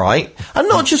 right? And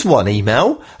not just one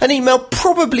email, an email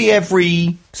probably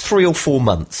every 3 or 4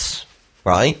 months,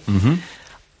 right? Mm-hmm.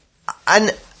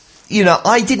 And,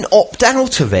 I didn't opt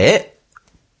out of it,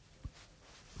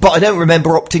 but I don't remember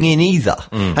opting in either.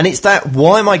 And it's that,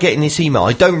 why am I getting this email?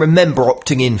 I don't remember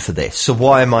opting in for this, so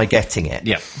why am I getting it?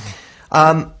 Yeah.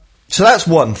 So that's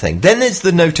one thing. Then there's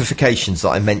the notifications that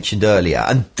I mentioned earlier,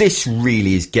 and this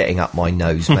really is getting up my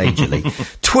nose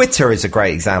majorly. Twitter is a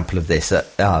great example of this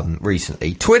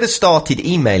recently. Twitter started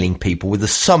emailing people with a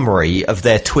summary of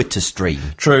their Twitter stream.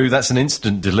 True, that's an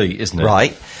instant delete, isn't it?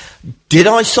 Right. Did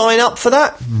I sign up for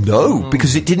that? No,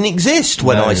 because it didn't exist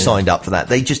when I signed up for that.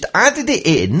 They just added it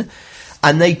in,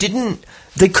 and they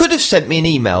could have sent me an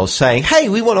email saying, hey,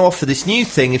 we want to offer this new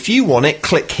thing. If you want it,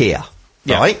 click here.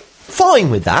 Yeah. Right?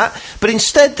 Fine with that. But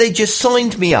instead, they just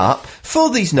signed me up for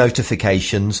these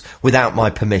notifications without my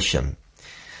permission.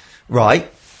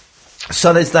 Right?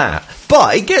 So there's that.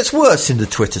 But it gets worse in the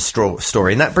Twitter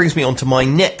story, and that brings me on to my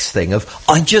next thing of,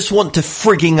 I just want to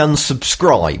frigging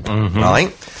unsubscribe.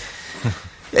 Right?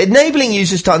 Enabling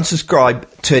users to unsubscribe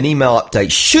to an email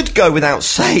update should go without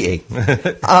saying.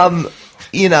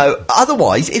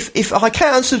 Otherwise, if I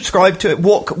can't unsubscribe to it,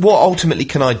 what ultimately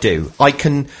can I do? I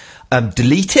can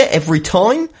delete it every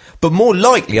time, but more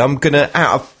likely I'm going to,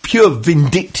 out of pure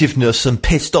vindictiveness and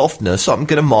pissed offness, I'm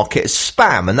going to mark it as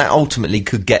spam, and that ultimately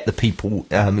could get the people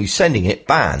who's sending it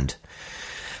banned.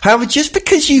 However, just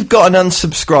because you've got an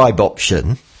unsubscribe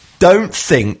option, don't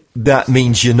think that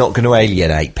means you're not going to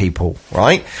alienate people,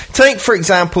 right? Take, for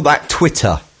example, that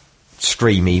Twitter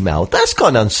stream email. That's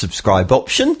got an unsubscribe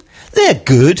option. They're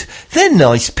good. They're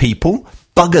nice people.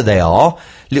 Bugger they are.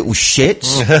 Little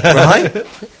shits, right?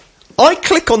 I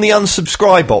click on the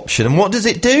unsubscribe option, and what does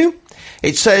it do?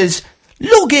 It says,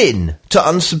 log in to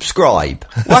unsubscribe.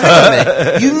 Well, hang on a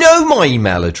minute. You know my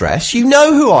email address. You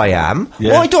know who I am.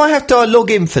 Yeah. Why do I have to log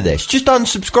in for this? Just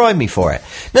unsubscribe me for it.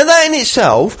 Now, that in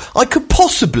itself, I could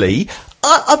possibly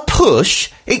a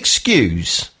push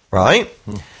excuse, right?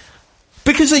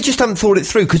 Because they just haven't thought it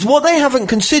through. Because what they haven't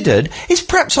considered is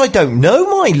perhaps I don't know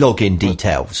my login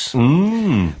details.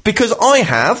 Because I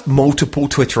have multiple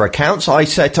Twitter accounts. I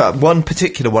set up one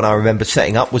particular one I remember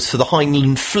setting up was for the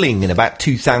Heinlein Fling in about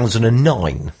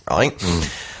 2009, right?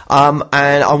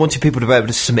 And I wanted people to be able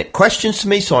to submit questions to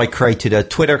me, so I created a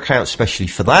Twitter account especially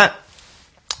for that.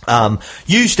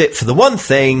 Used it for the one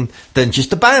thing, then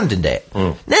just abandoned it.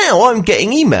 Now I'm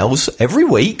getting emails every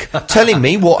week telling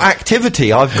me what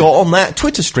activity I've got on that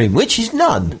Twitter stream, which is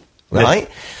none, right?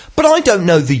 Yeah. But I don't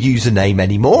know the username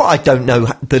anymore. I don't know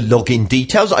the login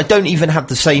details. I don't even have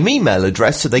the same email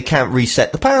address, so they can't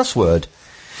reset the password.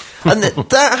 And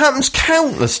that happens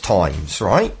countless times,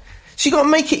 right? So you got to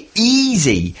make it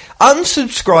easy.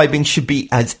 Unsubscribing should be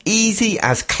as easy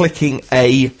as clicking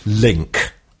a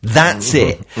link. That's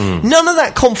it. None of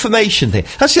that confirmation thing.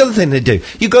 That's the other thing they do.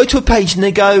 You go to a page and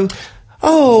they go,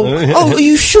 oh, are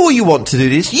you sure you want to do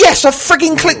this? Yes, I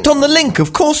frigging clicked on the link.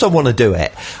 Of course I want to do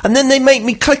it. And then they make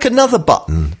me click another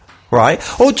button, right?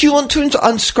 Or do you want to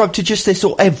unsubscribe to just this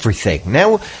or everything?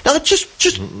 Now just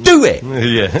do it.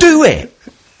 Yeah. Do it.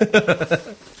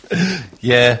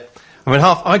 Yeah. I mean,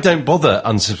 I don't bother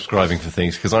unsubscribing for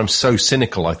things because I'm so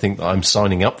cynical. I think that I'm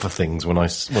signing up for things when I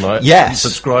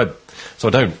unsubscribe. So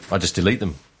I don't. I just delete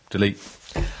them. Delete.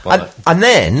 And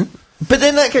then, but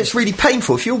then that gets really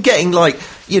painful. If you're getting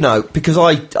because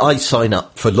I sign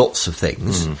up for lots of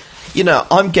things,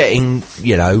 I'm getting,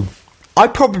 I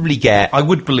probably get. I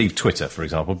would believe Twitter, for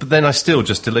example, but then I still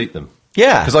just delete them.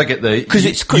 Yeah. Because I get the. Because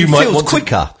it feels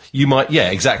quicker.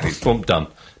 Yeah, exactly. Boom, done.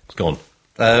 It's gone.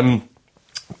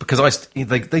 Because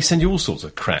they send you all sorts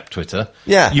of crap, Twitter.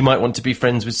 Yeah. You might want to be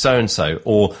friends with so-and-so,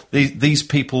 or these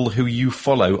people who you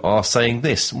follow are saying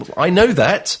this. I know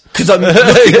that. Because I'm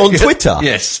looking on Twitter.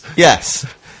 Yes.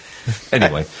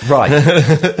 Anyway. Right.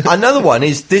 Another one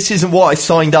is, this isn't what I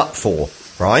signed up for,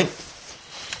 right?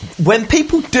 When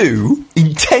people do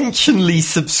intentionally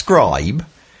subscribe,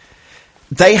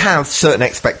 they have certain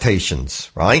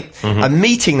expectations, right? And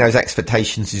meeting those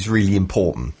expectations is really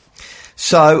important.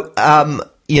 So,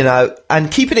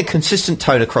 and keeping a consistent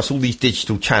tone across all these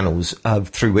digital channels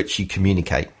through which you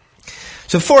communicate.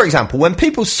 So, for example, when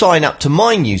people sign up to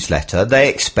my newsletter, they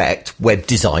expect web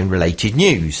design related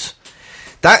news.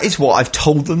 That is what I've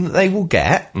told them that they will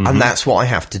get, and that's what I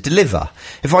have to deliver.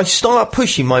 If I start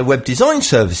pushing my web design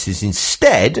services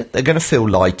instead, they're going to feel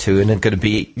lied to and are going to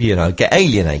be, get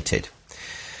alienated.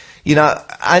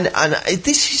 And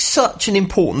this is such an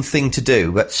important thing to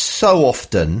do, but so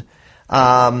often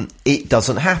it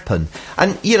doesn't happen.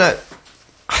 And,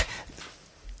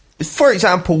 for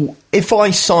example, if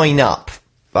I sign up,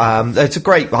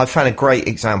 I found a great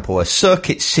example, a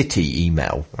Circuit City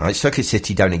email. Right? Circuit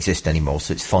City don't exist anymore,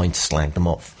 so it's fine to slag them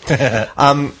off.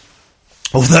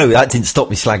 Although that didn't stop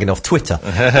me slagging off Twitter.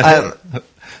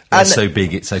 They're so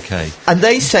big, it's okay. And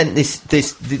they sent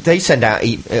they send out,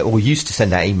 or used to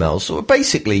send out emails, or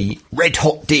basically red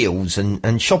hot deals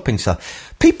and shopping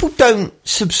stuff. People don't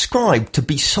subscribe to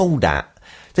be sold at.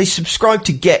 They subscribe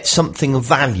to get something of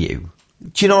value.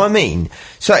 Do you know what I mean?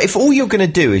 So if all you're going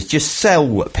to do is just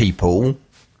sell people,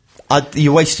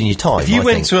 you're wasting your time. If you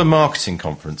went to a marketing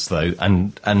conference, though,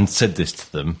 and said this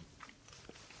to them,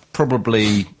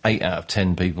 probably 8 out of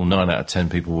 10 people, 9 out of 10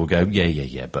 people will go,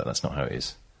 yeah, but that's not how it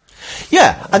is.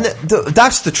 Yeah, and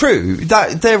that's the truth.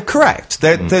 They're correct.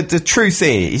 The truth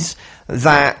is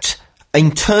that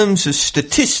in terms of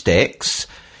statistics,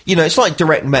 it's like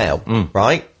direct mail,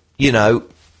 right? 2%,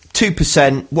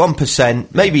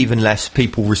 1%, maybe even less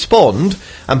people respond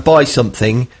and buy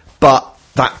something, but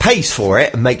that pays for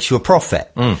it and makes you a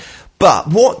profit. But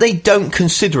what they don't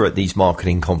consider at these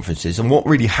marketing conferences, and what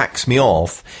really hacks me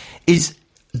off, is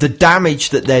the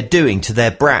damage that they're doing to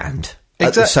their brand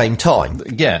at the same time.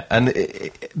 Yeah, and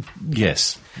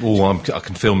yes. I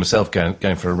can feel myself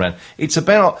going for a rant. It's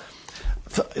about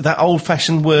that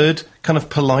old-fashioned word, kind of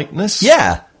politeness.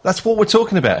 Yeah. That's what we're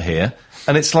talking about here.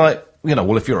 And it's like,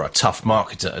 if you're a tough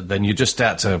marketer, then you're just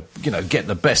out to, get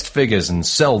the best figures and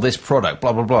sell this product,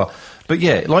 blah, blah, blah. But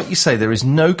yeah, like you say, there is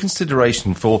no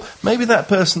consideration for maybe that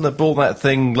person that bought that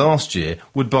thing last year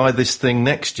would buy this thing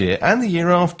next year and the year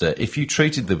after if you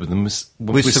treated them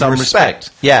with some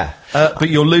respect. Yeah. But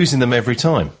you're losing them every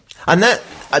time. And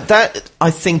that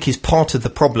I think is part of the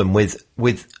problem with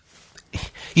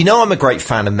I'm a great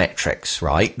fan of metrics,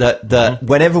 right? That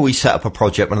whenever we set up a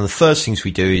project, one of the first things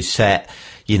we do is set,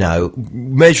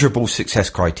 measurable success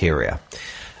criteria.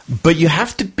 But you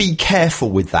have to be careful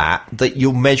with that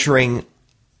you're measuring,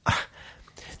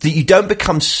 that you don't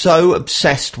become so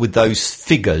obsessed with those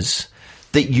figures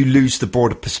that you lose the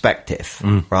broader perspective,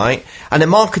 right? And a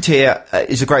marketeer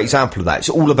is a great example of that. It's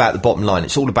all about the bottom line.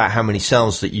 It's all about how many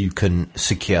sales that you can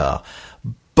secure.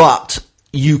 But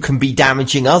you can be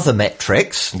damaging other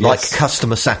metrics, like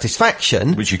customer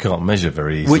satisfaction. Which you can't measure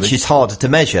very easily. Which is harder to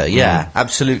measure,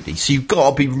 absolutely. So you've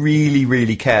got to be really,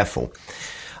 really careful.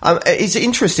 It's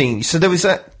interesting. So there was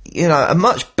a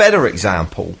much better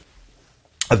example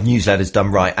of newsletters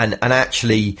done right and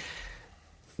actually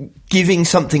giving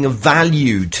something of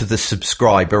value to the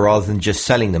subscriber rather than just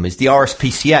selling them is the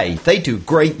RSPCA. They do a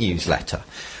great newsletter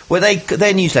where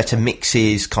their newsletter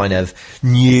mixes kind of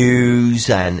news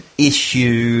and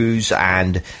issues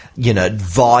and,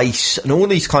 advice and all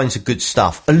these kinds of good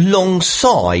stuff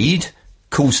alongside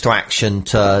calls to action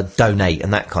to donate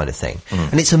and that kind of thing.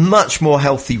 And it's a much more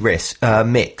healthy mix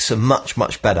and much,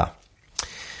 much better.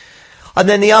 And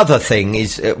then the other thing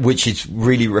is, which is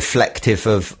really reflective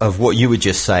of what you were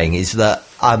just saying, is that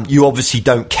you obviously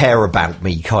don't care about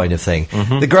me, kind of thing.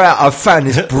 I've found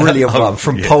this brilliant one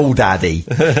from Pole Daddy.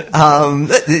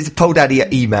 It's a Pole Daddy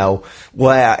email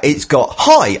where it's got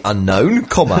 "Hi unknown,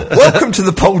 welcome to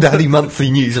the Pole Daddy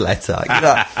monthly newsletter."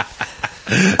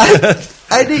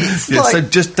 And it's so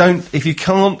just don't. If you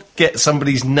can't get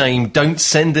somebody's name, don't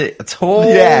send it at all.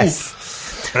 Yes.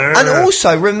 And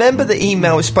also, remember the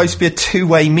email is supposed to be a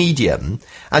two-way medium,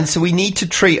 and so we need to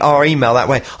treat our email that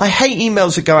way. I hate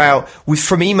emails that go out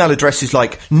from email addresses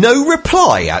like no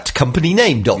reply at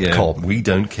companyname.com. Yeah, we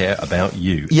don't care about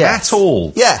you at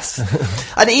all. Yes.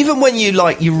 And even when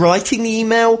you're writing the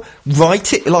email,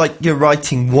 write it like you're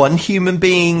writing one human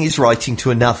being is writing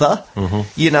to another,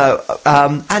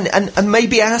 and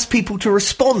maybe ask people to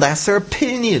respond, ask their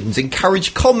opinions,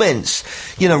 encourage comments,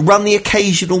 run the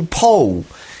occasional poll.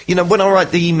 When I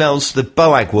write the emails, the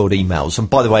Boag World emails, and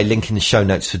by the way, link in the show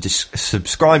notes for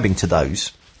subscribing to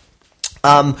those,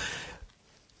 I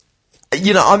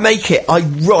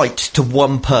write to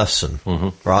one person,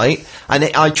 right? And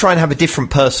I try and have a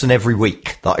different person every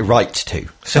week that I write to.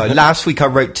 So last week I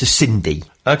wrote to Cindy.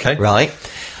 Okay. Right?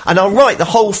 And I'll write the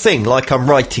whole thing like I'm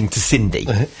writing to Cindy.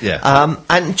 Yeah.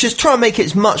 And just try and make it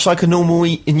as much like a normal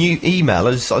email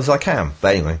as I can.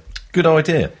 But anyway. Good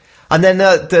idea. And then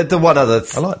the one other...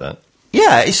 I like that.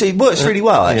 Yeah, it works really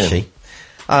well, actually.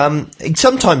 Yeah.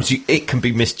 Sometimes it can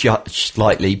be misjudged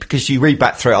slightly because you read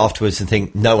back through it afterwards and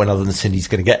think, no one other than Cindy's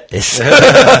going to get this.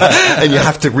 And you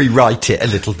have to rewrite it a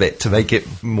little bit to make it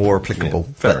more applicable.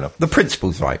 Yeah, fair enough. The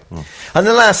principle's right. And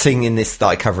the last thing that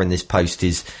I cover in this post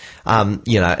is,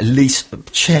 at least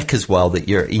check as well that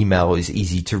your email is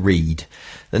easy to read.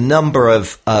 The number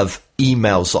of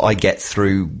emails that I get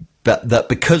through... But that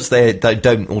because they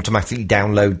don't automatically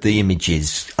download the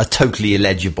images are totally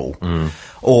illegible,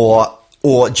 or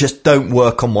just don't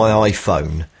work on my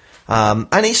iPhone,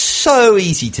 and it's so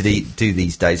easy to do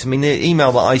these days. I mean, the email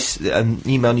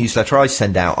email newsletter I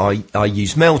send out, I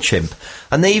use MailChimp,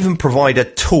 and they even provide a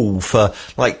tool for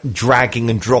like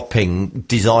dragging and dropping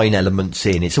design elements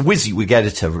in. It's a WYSIWYG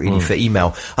editor really for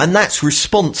email, and that's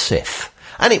responsive,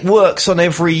 and it works on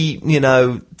every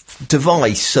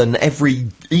device and every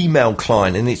email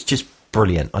client, and it's just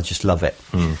brilliant. I just love it.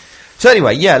 So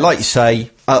anyway, like you say,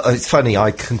 it's funny,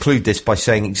 I conclude this by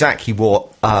saying exactly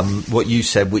what you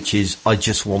said, which is I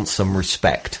just want some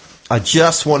respect. I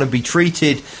just want to be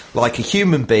treated like a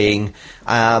human being,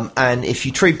 and if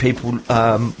you treat people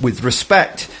with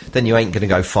respect, then you ain't going to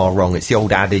go far wrong. It's the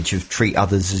old adage of treat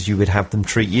others as you would have them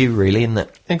treat you, really, isn't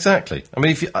it? Exactly. I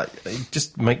mean, it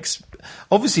just makes...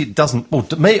 Obviously, it doesn't... Well,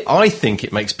 to me, I think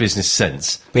it makes business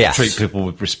sense to treat people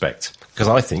with respect, because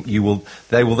I think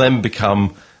they will then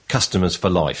become customers for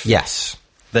life. Yes.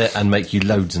 And make you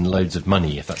loads and loads of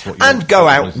money if that's what you want. And go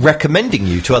out doing. Recommending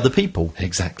you to other people.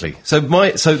 Exactly. So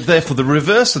therefore the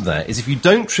reverse of that is if you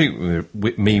don't treat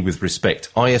me with respect,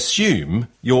 I assume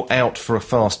you're out for a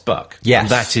fast buck. Yes.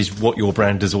 And that is what your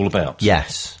brand is all about.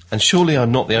 Yes. And surely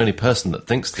I'm not the only person that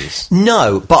thinks this.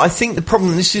 No, but I think the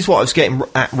problem, this is what I was getting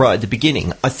at right at the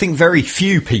beginning, I think very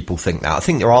few people think that. I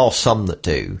think there are some that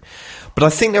do. But I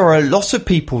think there are a lot of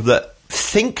people that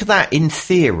think that in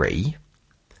theory...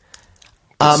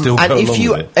 and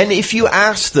if you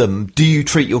ask them, do you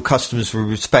treat your customers with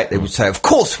respect, they would say, of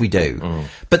course we do.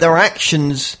 But their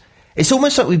actions, it's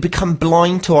almost like we become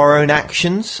blind to our own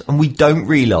actions and we don't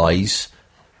realise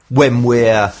when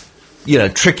we're,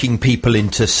 tricking people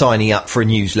into signing up for a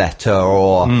newsletter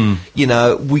or,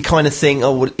 we kind of think,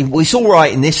 oh, well, it's all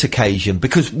right in this occasion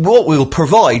because what we'll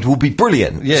provide will be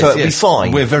brilliant. Yes, so it'll be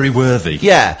fine. We're very worthy.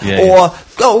 Yeah.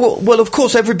 Well, of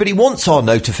course, everybody wants our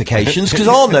notifications because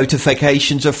our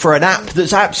notifications are for an app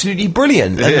that's absolutely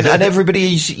brilliant and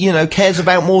everybody, cares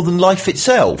about more than life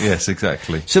itself. Yes,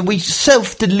 exactly. So we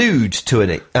self-delude to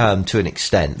an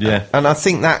extent. Yeah. And I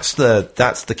think that's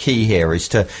the key here is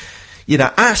to,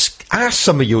 ask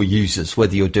some of your users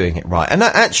whether you're doing it right. And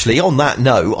actually, on that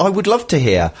note, I would love to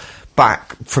hear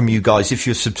back from you guys if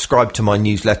you're subscribed to my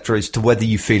newsletter as to whether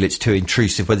you feel it's too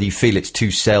intrusive, whether you feel it's too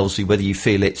salesy, whether you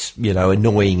feel it's,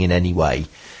 annoying in any way.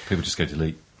 People just go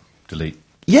delete.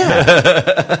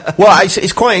 Yeah. Well,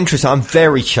 it's quite interesting. I'm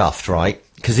very chuffed, right?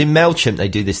 Because in MailChimp, they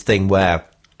do this thing where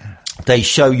they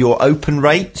show your open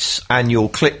rates and your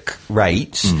click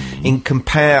rates in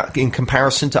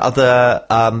comparison to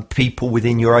other people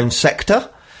within your own sector.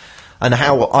 And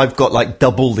how I've got like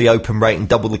double the open rate and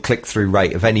double the click-through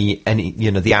rate of any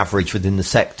the average within the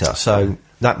sector. So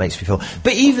that makes me feel.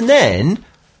 But even then,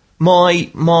 my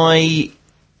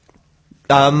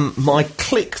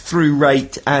click-through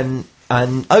rate and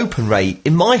open rate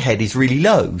in my head is really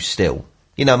low still.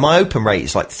 You know, my open rate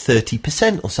is like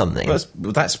 30% or something. Well,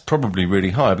 that's probably really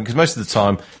high, because most of the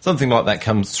time something like that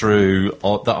comes through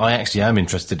or that I actually am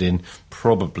interested in,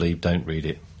 probably don't read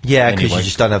it. Yeah, because you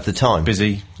just don't have the time.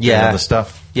 Busy, doing other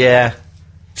stuff. Yeah.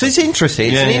 So it's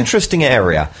interesting. It's an interesting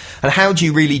area. And how do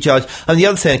you really judge? And the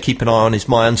other thing I keep an eye on is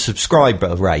my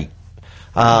unsubscriber rate.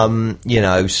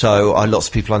 So lots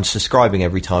of people unsubscribing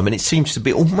every time, and it seems to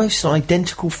be almost an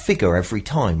identical figure every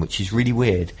time, which is really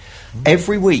weird.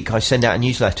 Every week I send out a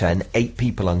newsletter and 8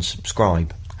 people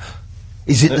unsubscribe.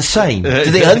 Is it the same? Do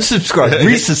they unsubscribe,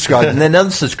 resubscribe, and then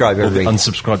unsubscribe every week?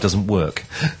 Unsubscribe doesn't work.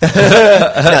 No,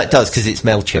 it does, because it's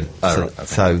MailChimp.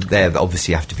 So they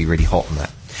obviously have to be really hot on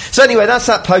that. So anyway, that's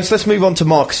that post. Let's move on to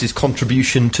Marcus's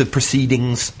contribution to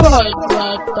proceedings.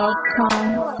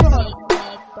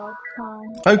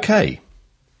 Okay.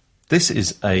 This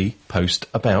is a post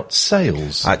about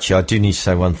sales. Actually, I do need to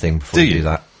say one thing before we do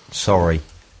that. Sorry.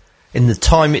 In the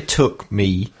time it took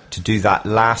me to do that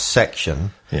last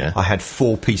section, I had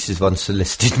 4 pieces of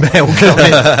unsolicited mail come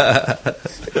in.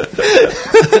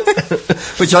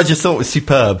 Which I just thought was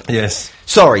superb. Yes.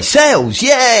 Sorry, sales,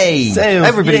 yay! Sales,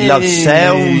 everybody loves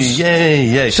sales.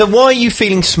 Yay. So why are you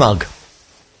feeling smug?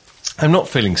 I'm not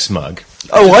feeling smug.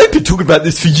 Oh, I've been talking about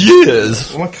this for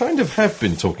years. Well, I kind of have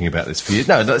been talking about this for years.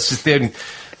 No, that's just the only...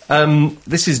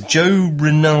 this is Joe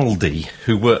Rinaldi,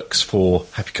 who works for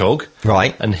Happy Cog.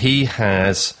 Right. And he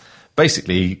has...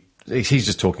 Basically, he's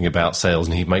just talking about sales,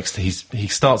 and he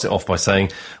starts it off by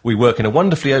saying, "We work in a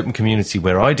wonderfully open community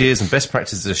where ideas and best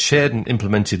practices are shared and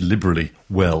implemented liberally,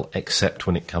 well, except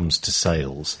when it comes to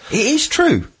sales." It is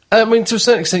true. I mean, to a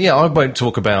certain extent, I won't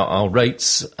talk about our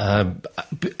rates, I've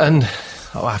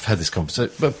had this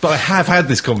conversation, but I have had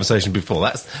this conversation before.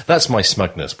 That's my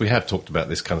smugness. We have talked about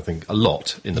this kind of thing a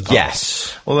lot in the past.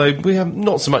 Yes. Although we have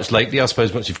not so much lately. I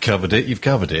suppose once you've covered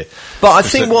it. But I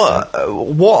think what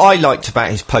I liked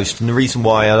about his post, and the reason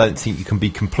why I don't think you can be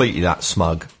completely that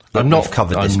smug. I've not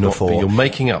covered this before. You're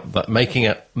making up my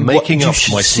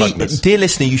smugness. Dear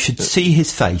listener, you should see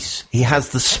his face. He has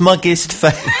the smuggest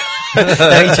face. No,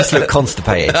 he just looked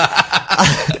constipated.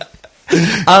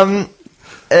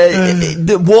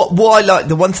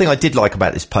 The one thing I did like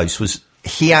about this post was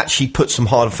he actually put some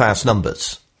hard and fast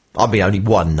numbers. I mean, only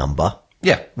one number.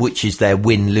 Yeah. Which is their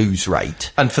win-lose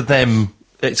rate. And for them,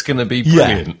 it's going to be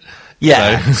brilliant.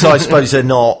 Yeah. So I suppose they're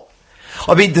not...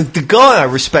 I mean, the guy I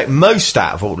respect most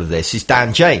out of all of this is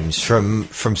Dan James from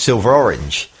Silver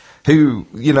Orange, who,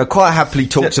 quite happily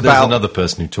talks about... There's another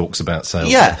person who talks about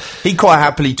sales. Yeah, he quite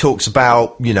happily talks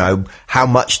about, how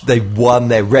much they've won,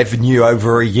 their revenue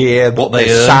over a year, what their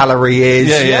salary is.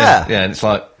 Yeah, and it's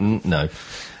like, no.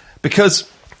 Because,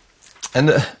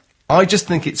 I just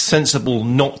think it's sensible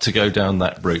not to go down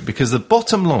that route, because the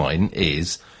bottom line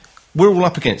is, we're all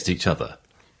up against each other.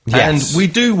 Yes. And we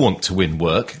do want to win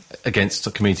work against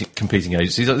competing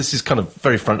agencies. This is kind of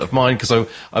very front of mind, because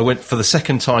I went, for the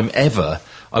second time ever,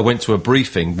 I went to a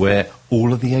briefing where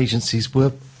all of the agencies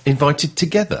were invited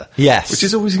together. Yes. Which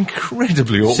is always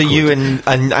incredibly awkward. So you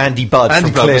and Andy Budd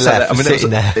from Clear Left were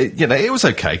sitting there. It was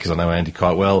okay, because I know Andy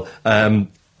quite well.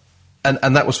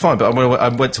 And that was fine. But I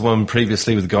went to one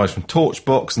previously with the guys from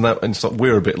Torchbox, and it's like,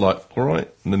 we're a bit like, all right.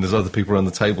 And then there's other people around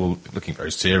the table looking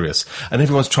very serious. And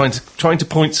everyone's trying to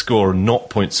point score and not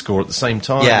point score at the same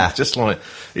time. Yeah. It's just like,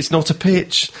 it's not a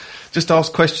pitch. Just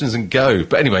ask questions and go.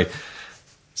 But anyway,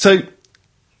 so...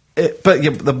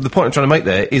 the point I'm trying to make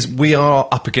there is we are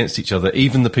up against each other,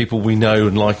 even the people we know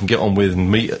and like and get on with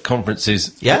and meet at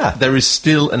conferences. Yeah. There is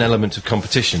still an element of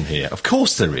competition here. Of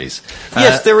course there is.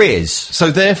 Yes, there is.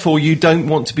 So therefore you don't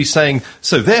want to be saying,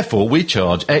 so therefore we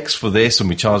charge X for this and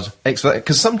we charge X for that.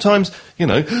 Because sometimes,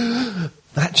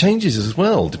 that changes as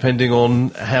well, depending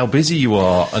on how busy you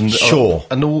are and sure.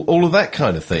 And all of that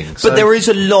kind of thing. But there is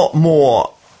a lot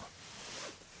more...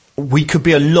 We could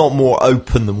be a lot more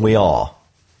open than we are.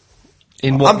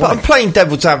 In what way? I'm playing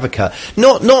devil's advocate,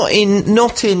 not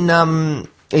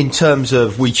in terms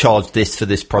of we charge this for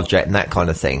this project and that kind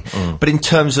of thing, but in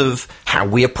terms of how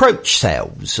we approach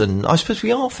sales, and I suppose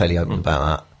we are fairly open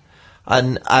about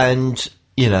that. And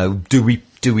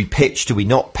do we pitch? Do we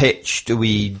not pitch? Do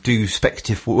we do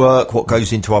speculative work? What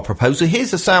goes into our proposal?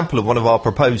 Here's a sample of one of our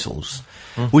proposals.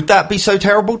 Would that be so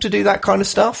terrible to do that kind of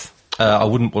stuff? I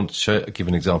wouldn't want to give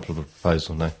an example of a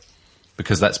proposal, no.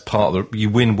 Because that's part of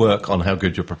you win work on how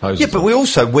good your proposal is. Yeah, but we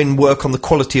also win work on the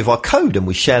quality of our code, and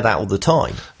we share that all the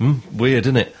time. Weird,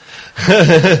 isn't it?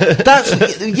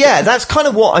 That's kind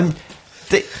of what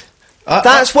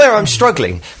that's where I'm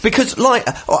struggling. Because,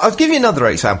 I'll give you another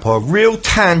example, a real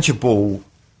tangible...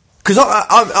 Because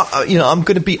I'm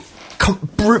going to be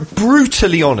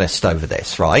brutally honest over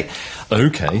this, right?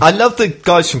 Okay. I love the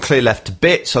guys from Clear Left to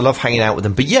bits. I love hanging out with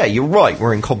them. But yeah, you're right.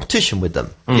 We're in competition with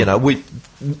them.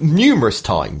 Numerous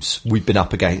times we've been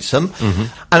up against them.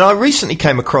 And I recently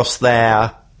came across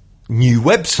their new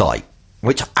website,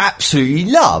 which I absolutely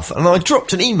love. And I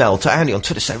dropped an email to Andy on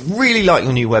Twitter saying, really like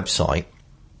your new website.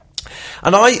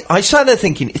 And I sat there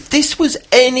thinking, if this was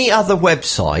any other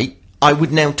website, I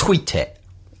would now tweet it.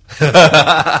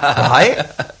 Right?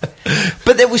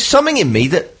 But there was something in me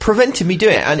that prevented me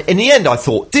doing it. And in the end, I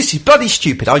thought, this is bloody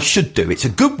stupid. I should do it. It's a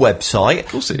good website. Of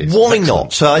course it is. Why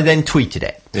not? So I then tweeted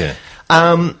it. Yeah.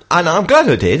 And I'm glad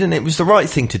I did, and it was the right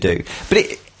thing to do.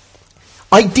 But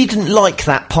I didn't like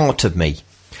that part of me.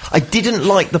 I didn't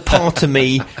like the part of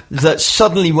me that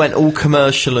suddenly went all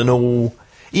commercial and all,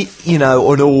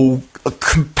 and all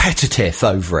competitive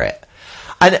over it.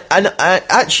 And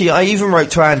actually, I even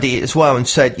wrote to Andy as well and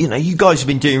said, you guys have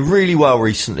been doing really well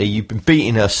recently. You've been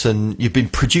beating us, and you've been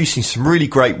producing some really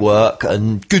great work,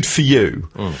 and good for you.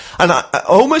 And I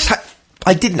almost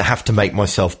I didn't have to make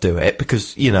myself do it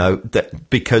because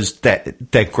because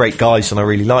they're great guys and I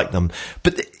really like them.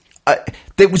 But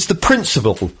there was the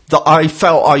principle that I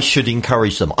felt I should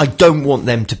encourage them. I don't want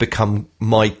them to become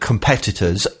my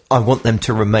competitors. I want them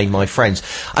to remain my friends.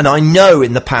 And I know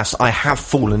in the past I have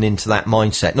fallen into that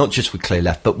mindset, not just with Clear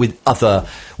Left, but with other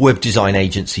web design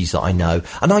agencies that I know.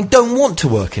 And I don't want to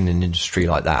work in an industry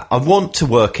like that. I want to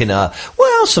work in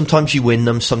sometimes you win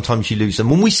them, sometimes you lose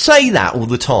them. And we say that all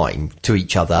the time to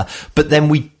each other, but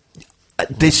then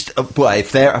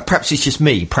perhaps it's just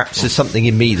me. Perhaps there's something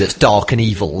in me that's dark and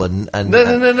evil. No. I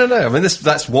mean,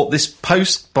 that's what this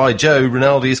post by Joe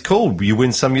Rinaldi is called. You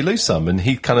win some, you lose some, and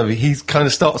he kind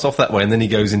of starts off that way, and then he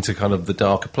goes into kind of the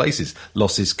darker places.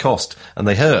 Losses cost, and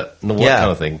they hurt, and all that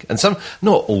kind of thing. And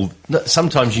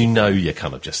sometimes you're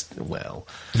kind of just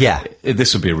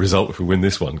this would be a result if we win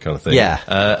this one, kind of thing. Yeah.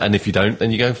 And if you don't,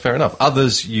 then you go fair enough.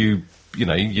 Others you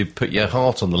put your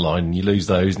heart on the line and you lose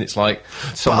those, and it's like,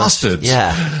 bastards.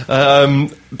 Yeah.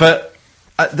 But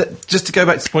just to go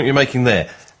back to the point you're making there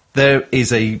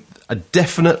is a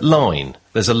definite line.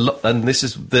 There's a lot, and this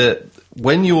is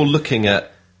when you're looking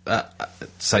at,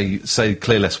 say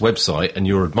Clear Left's website and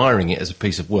you're admiring it as a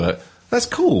piece of work, that's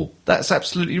cool. That's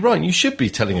absolutely right. You should be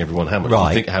telling everyone how much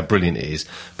you think, how brilliant it is.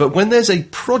 But when there's a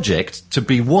project to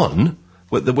be won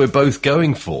that we're both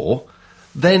going for,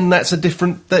 then that's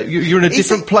you're in a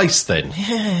different place then.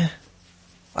 Yeah.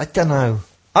 I don't know.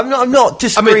 I'm not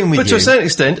disagreeing with you. But to a certain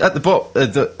extent, at the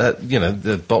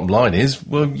the bottom line is,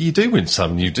 well, you do win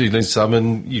some, you do lose some,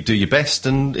 and you do your best.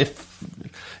 And if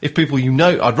people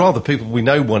I'd rather people we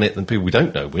know won it than people we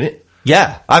don't know win it.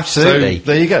 Yeah, absolutely. So,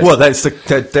 there you go. Well, there's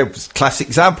the classic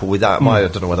example with that. I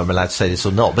don't know whether I'm allowed to say this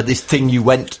or not, but this thing you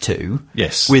went to,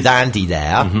 with Andy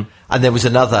there, and there was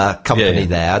another company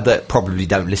there that probably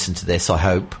don't listen to this, I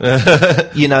hope.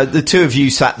 The two of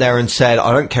you sat there and said,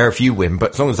 I don't care if you win,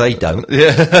 but as long as they don't.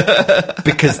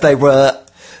 Because they were,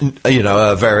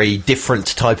 a very different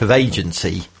type of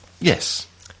agency. Yes.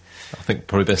 I think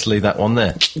probably best leave that one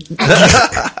there.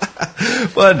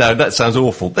 Well, no, that sounds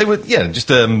awful. They were, just.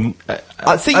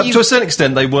 I think to a certain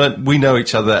extent they weren't. We know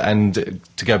each other, and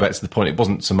to go back to the point, it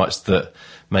wasn't so much that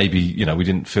maybe we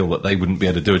didn't feel that they wouldn't be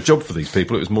able to do a job for these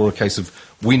people. It was more a case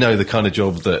of we know the kind of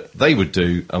job that they would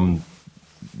do.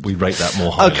 We rate that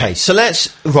more highly. Okay, so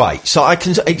So I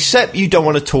can accept you don't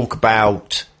want to talk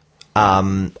about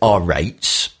our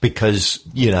rates because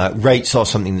rates are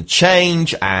something that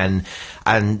change and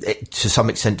to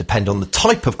some extent depend on the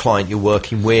type of client you're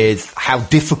working with, how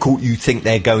difficult you think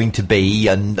they're going to be,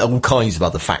 and all kinds of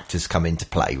other factors come into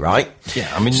play, right?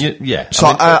 Yeah, I mean, So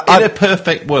in a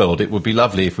perfect world, it would be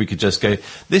lovely if we could just go,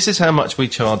 this is how much we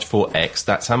charge for X,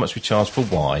 that's how much we charge for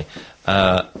Y.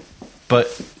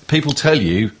 But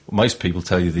most people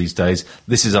tell you these days,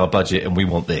 this is our budget and we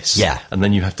want this. Yeah. And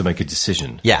then you have to make a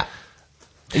decision. Yeah.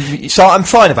 So I'm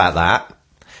fine about that.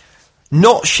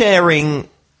 Not sharing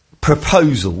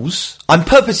proposals. I'm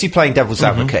purposely playing devil's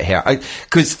advocate here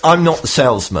because I'm not the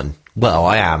salesman. Well,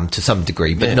 I am to some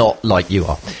degree, but not like you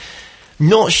are.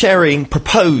 not sharing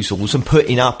proposals and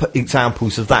putting up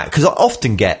examples of that, because I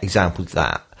often get examples of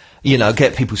that. You know,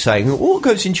 get people saying, what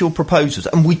goes into your proposals?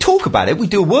 And we talk about it. We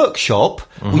do a workshop,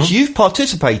 which you've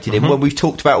participated in, where we've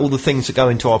talked about all the things that go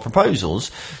into our proposals.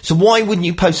 So why wouldn't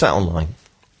you post that online?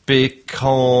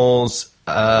 Because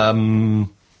I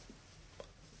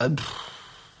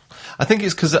think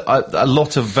it's because a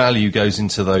lot of value goes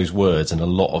into those words and a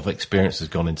lot of experience has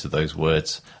gone into those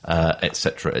words,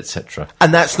 etc., etc.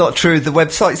 And that's not true of the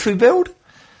websites we build?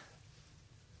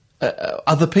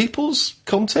 Other people's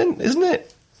content, isn't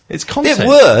it? It's content. Yeah,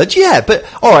 words, yeah, but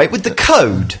all right, with the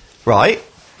code, right?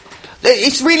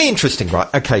 It's really interesting,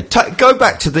 right? Okay, go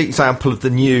back to the example of the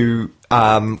new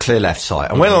Clear Left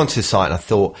site. I went onto the site and I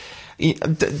thought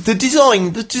the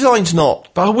design's not.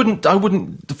 But I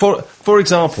wouldn't. For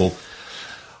example,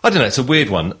 I don't know. It's a weird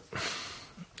one.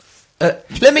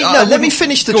 Let me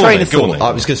finish the train of thought.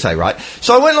 I was going to say, right.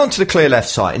 So I went onto the Clear Left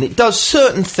site and it does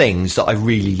certain things that I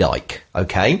really like.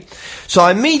 Okay, so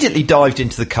I immediately dived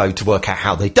into the code to work out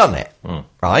how they'd done it.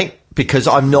 Right, because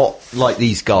I'm not like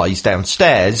these guys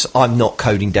downstairs. I'm not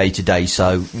coding day to day,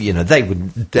 so you know they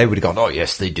would have gone, oh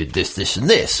yes, they did this, this, and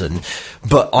this,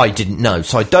 but I didn't know.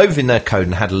 So I dove in their code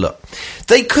and had a look.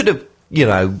 They could have, you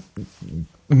know,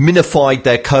 minified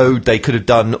their code. They could have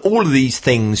done all of these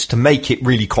things to make it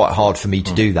really quite hard for me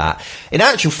to do that. In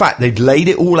actual fact, they'd laid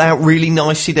it all out really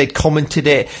nicely. They'd commented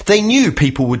it. They knew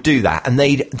people would do that, and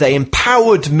they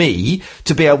empowered me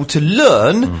to be able to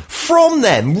learn from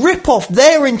them, rip off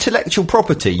their intellectual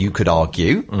property, you could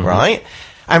argue, right,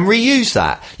 and reuse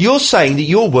that. You're saying that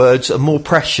your words are more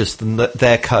precious than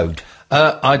their code.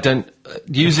 I don't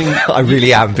using. I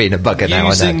really am being a bugger now.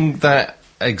 Using that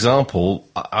example,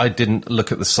 I didn't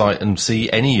look at the site and see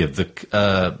any of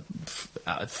the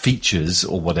features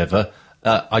or whatever.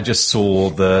 I just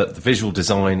saw the visual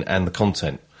design and the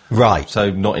content. Right. So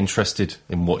not interested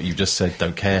in what you just said,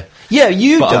 don't care. Yeah,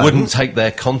 But I wouldn't take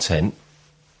their content,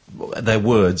 their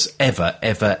words, ever.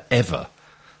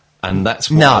 And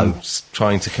that's what I'm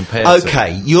trying to compare to.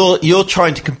 Okay, you're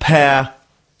trying to compare.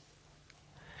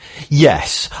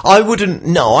 Yes, I wouldn't.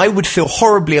 No, I would feel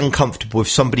horribly uncomfortable if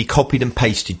somebody copied and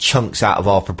pasted chunks out of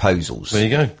our proposals. There you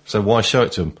go. So why show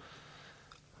it to them?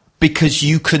 Because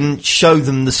you can show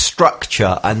them the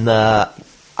structure and the.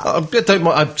 I don't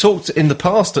mind. I've talked in the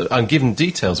past. I'm given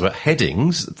details about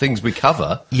headings, things we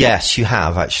cover. Yes, you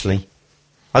have actually.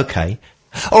 Okay,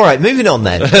 all right. Moving on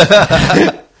then.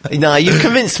 No, you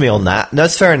convinced me on that. No,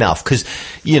 it's fair enough because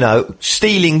you know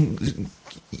stealing.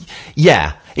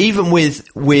 Yeah, even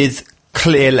with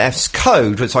Clear Left's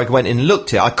code, which I went in and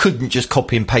looked at, I couldn't just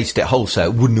copy and paste it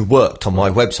wholesale. It wouldn't have worked on my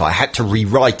website. I had to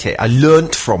rewrite it. I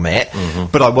learnt from it,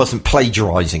 but I wasn't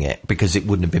plagiarising it because it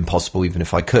wouldn't have been possible even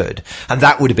if I could. And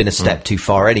that would have been a step too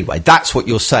far anyway. That's what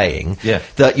you're saying. Yeah.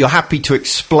 That you're happy to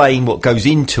explain what goes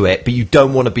into it, but you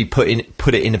don't want to be put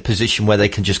it in a position where they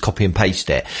can just copy and paste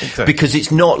it. Exactly. Because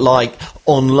it's not like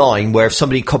online where if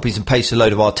somebody copies and pastes a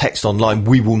load of our text online,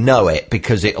 we will know it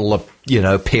because it'll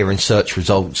appear in search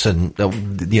results and,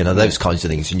 those kinds of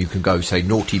things. And you can go say,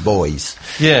 naughty boys.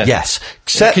 Yeah. Yes.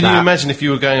 Can you imagine if you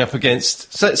were going up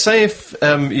against, say if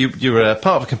you were a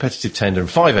part of a competitive tender and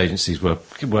 5 agencies were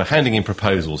handing in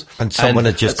proposals. And someone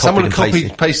had just copied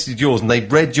and pasted yours and they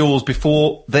read yours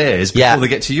before theirs before they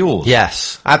get to yours.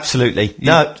 Yes, absolutely.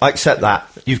 No, I accept that.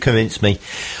 You've convinced me.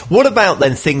 What about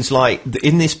then things like,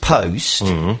 in this post,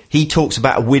 he talks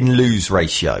about a win-lose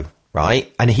ratio.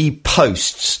 Right, and he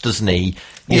posts, doesn't he?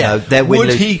 Their win.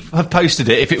 Would he have posted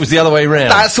it if it was the other way around?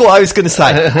 That's what I was going to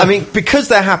say. I mean, because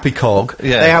they're Happy Cog,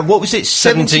 they have, what was it,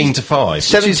 17 to 5,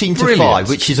 17 to 5,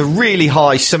 which is a really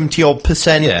high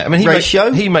 70-odd% Yeah, I mean,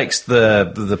 ratio. He makes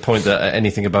the point that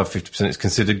anything above 50% is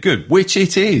considered good, which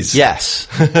it is. Yes,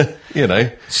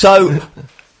 So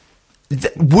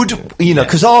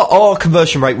because our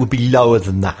conversion rate would be lower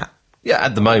than that. Yeah,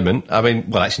 at the moment. I mean,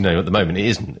 well, actually, no, at the moment it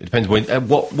isn't. It depends when.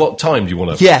 What time do you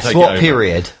want to? Yes, take what it over?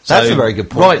 period? That's a very good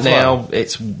point. Right now,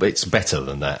 it's better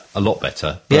than that, a lot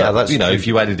better. But, yeah, that's true. If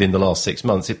you added in the last 6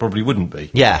 months, it probably wouldn't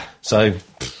be. Yeah. So,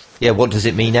 yeah, what does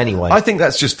it mean anyway? I think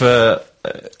that's just for.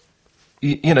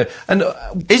 And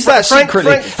is that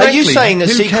secretly? Frankly, are you saying that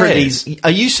secretly? Cares? Are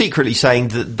you secretly saying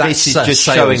that this is just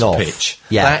sales showing off? Pitch.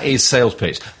 Yeah, that is sales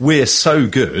pitch. We're so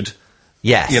good.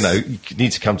 Yes, you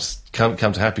need to come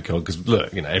to Happy Cog because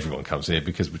look, everyone comes here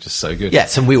because we're just so good.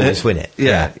 Yes, and we always win it.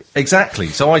 Yeah, exactly.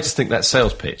 So I just think that's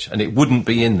sales pitch, and it wouldn't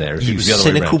be in there if it was the other way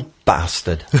around. You cynical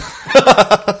bastard.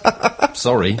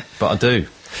 Sorry, but I do.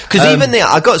 Because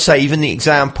I got to say, even the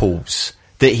examples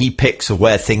that he picks of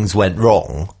where things went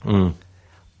wrong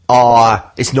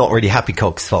it's not really Happy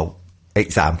Cog's fault.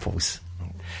 Examples,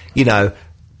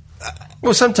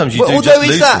 Well, sometimes you Well, do although just is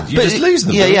lose that, them. You but- just lose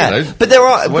them. Yeah, you yeah. know. But there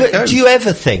are. That's the way it But goes. do you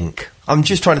ever think? I'm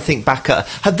just trying to think back.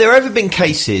 Have there ever been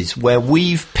cases where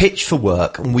we've pitched for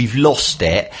work and we've lost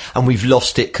it,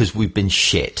 because we've been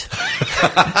shit?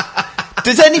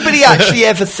 Does anybody actually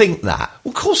ever think that?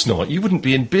 Well, of course not. You wouldn't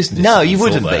be in business. No, if you thought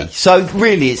wouldn't that. be. So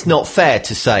really, it's not fair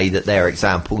to say that their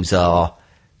examples are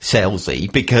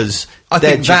salesy, because I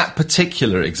they're think that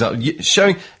particular example,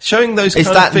 showing those Is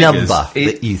kind that of figures, number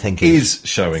that you think is- is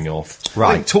showing off. Right.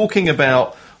 I think talking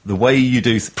about the way you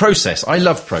do process. I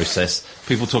love process.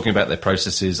 People talking about their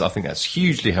processes. I think that's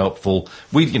hugely helpful.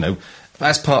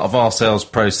 As part of our sales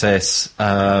process,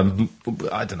 I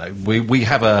don't know. We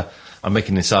have a. I'm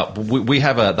making this up. We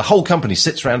have the whole company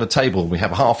sits around a table. We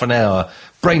have a half an hour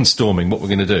brainstorming what we're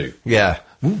going to do. Yeah.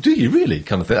 Well, do you really?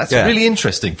 Kind of thing. That's Yeah. really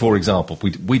interesting. For example,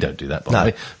 we don't do that, by No. the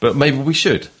way, but maybe we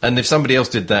should. And if somebody else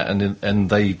did that and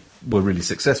they were really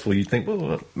successful, you'd think,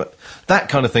 well, that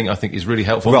kind of thing I think is really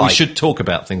helpful. Right. We should talk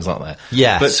about things like that.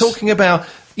 Yes. But talking about,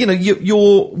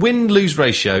 your win-lose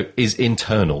ratio is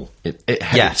internal. It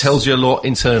Yes. tells you a lot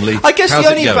internally. I guess How's the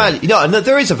it only going? value, no,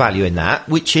 there is a value in that,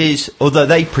 which is, although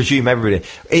they presume everybody,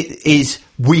 it is,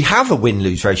 we have a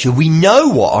win-lose ratio. We know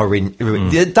what our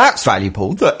that's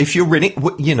valuable. That if you're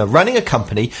running a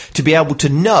company, to be able to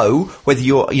know whether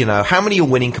how many you're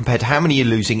winning compared to how many you're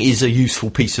losing is a useful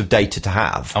piece of data to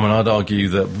have. I mean, I'd argue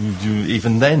that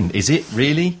even then, is it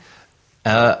really?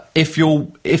 If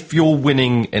you're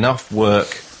winning enough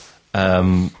work,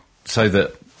 so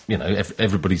that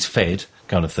everybody's fed,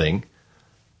 kind of thing,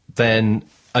 then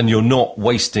and you're not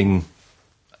wasting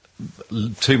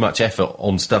too much effort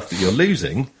on stuff that you're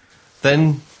losing,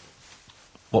 then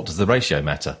what does the ratio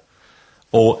matter?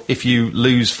 Or if you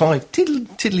lose 5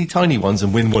 tiddly tiny ones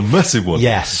and win one massive one,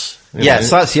 Yes. You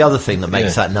Yes, know? that's the other thing that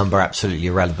makes Yeah. that number absolutely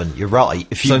irrelevant. You're right.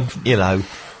 If you, So-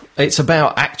 it's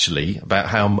about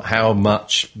how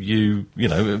much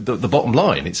the bottom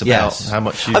line. It's about yes. how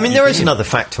much you. I mean, you there bring is in. another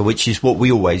factor, which is what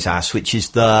we always ask, which is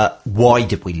why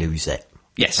did we lose it?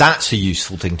 Yes. That's a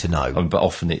useful thing to know. But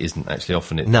often it isn't actually.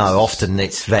 Often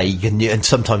it's vague, and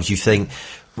sometimes you think,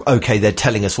 okay, they're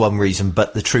telling us one reason,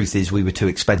 but the truth is we were too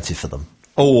expensive for them.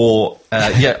 Or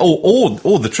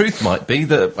the truth might be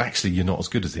that actually you're not as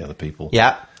good as the other people.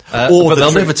 Yeah. But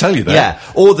they'll never tell you that. Yeah.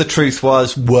 Or the truth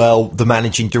was, well, the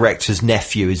managing director's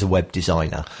nephew is a web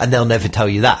designer, and they'll never tell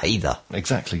you that either.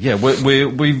 Exactly. Yeah.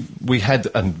 We had,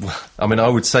 and I mean, I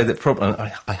would say that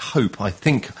probably. I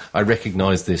think I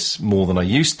recognise this more than I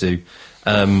used to.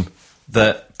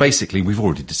 That basically we've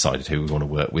already decided who we want to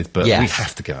work with, but Yes. we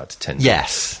have to go out to tender.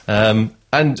 Yes.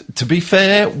 And to be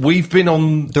fair, we've been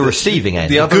on The receiving end,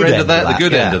 the the other good end of that, the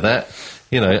good yeah. end of that.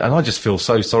 And I just feel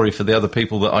so sorry for the other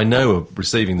people that I know are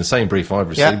receiving the same brief I've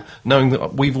received, Yeah. knowing that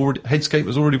Headscape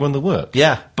has already won the work.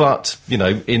 Yeah. But,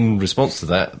 in response to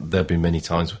that, there have been many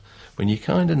times when you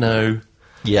kind of know.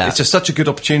 Yeah. It's just such a good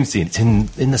opportunity, and it's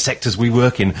in the sectors we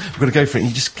work in. We've got to go for it,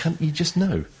 and you just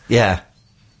know. Yeah.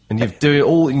 And you do it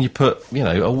all, and you put,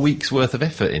 a week's worth of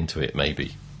effort into it,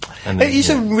 maybe. And It is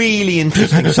a really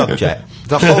interesting subject.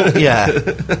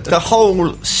 The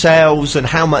whole sales and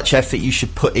how much effort you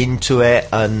should put into it,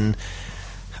 and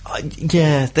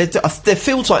there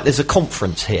feels like there's a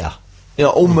conference here,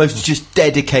 almost just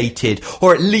dedicated,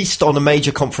 or at least on a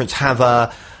major conference have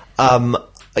a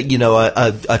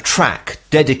track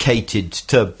dedicated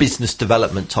to business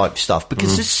development type stuff,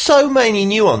 because there's so many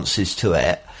nuances to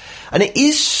it. And it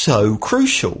is so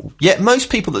crucial. Yet most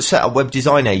people that set up web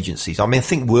design agencies, I mean, I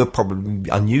think we're probably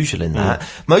unusual in that.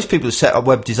 Most people that set up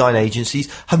web design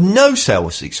agencies have no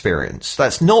sales experience.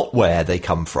 That's not where they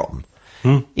come from.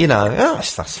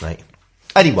 It's fascinating.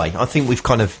 Anyway, I think we've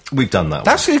done that.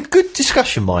 That's a good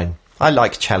discussion, mine. I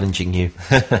like challenging you.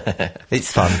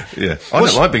 It's fun. Yeah, I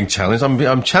don't like being challenged.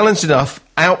 I'm challenged enough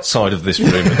outside of this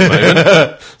room at the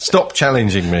moment. Stop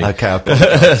challenging me. Okay, I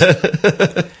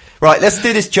apologise. Right, let's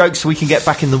do this joke so we can get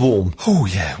back in the warm. Oh,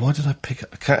 yeah. Why did I pick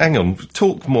up? Hang on.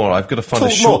 Talk more. I've got to find a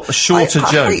Talk shorter more.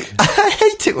 joke. I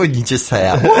hate it when you just say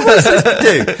that. What am I supposed to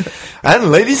do? And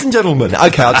ladies and gentlemen,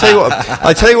 okay, I'll tell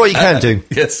you what you can do.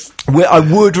 Yes. I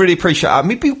would really appreciate it. I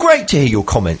mean, it'd be great to hear your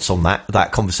comments on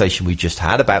that conversation we just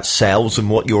had about sales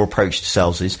and what your approach to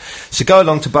sales is. So go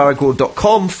along to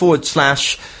barrowgould.com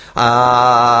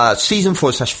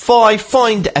 /season/5,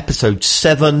 find episode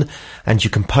 7, and you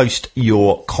can post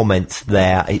your comments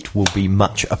there. It will be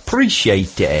much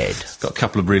appreciated. Got a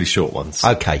couple of really short ones.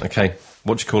 Okay.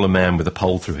 What do you call a man with a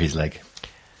pole through his leg?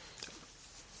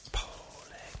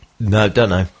 No, don't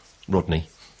know. Rodney.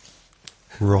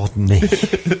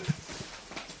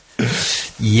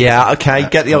 Yeah, okay,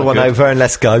 get the other one good. over and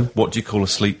let's go. What do you call a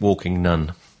sleepwalking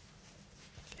nun?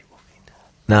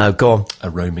 No, go on. A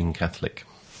Roman Catholic.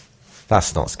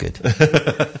 That's not as good.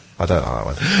 I don't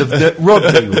like that one.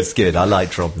 Rodney was good. I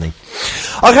liked Rodney.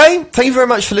 Okay, thank you very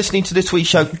much for listening to this week's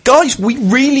show. Guys, we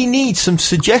really need some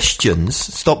suggestions.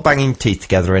 Stop banging teeth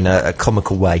together in a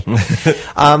comical way.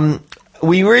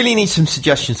 We really need some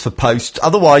suggestions for posts.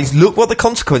 Otherwise, look what the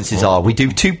consequences are. We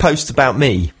do 2 posts about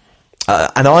me.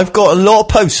 And I've got a lot of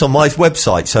posts on my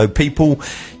website, so people,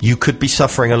 you could be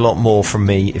suffering a lot more from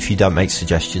me if you don't make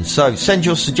suggestions. So send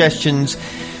your suggestions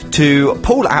to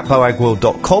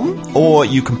paul@boagworld.com, or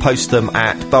you can post them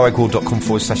at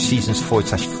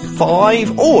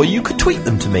boagworld.com/seasons/5, or you could tweet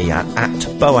them to me at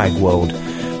 @boagworld.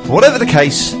 Whatever the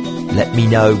case, let me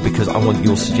know, because I want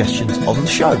your suggestions on the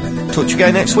show. Talk to you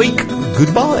again next week.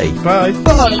 Goodbye. Bye.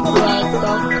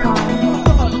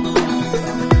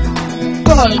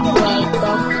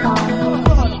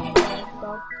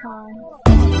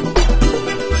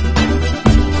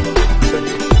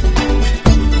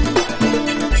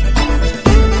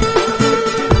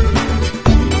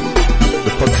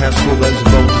 Podcast for those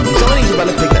involved in designing,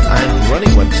 developing and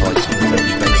running websites on a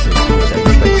daily basis.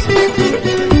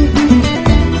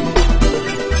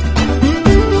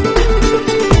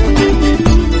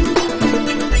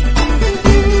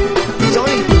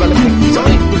 Designing, developing,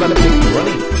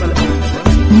 running.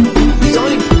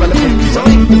 Designing, developing, running.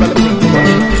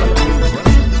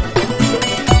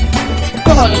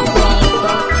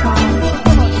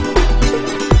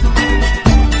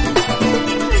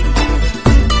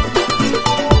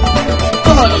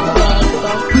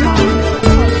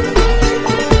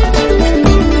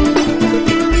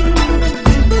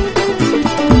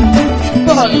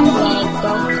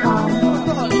 Boagworld.com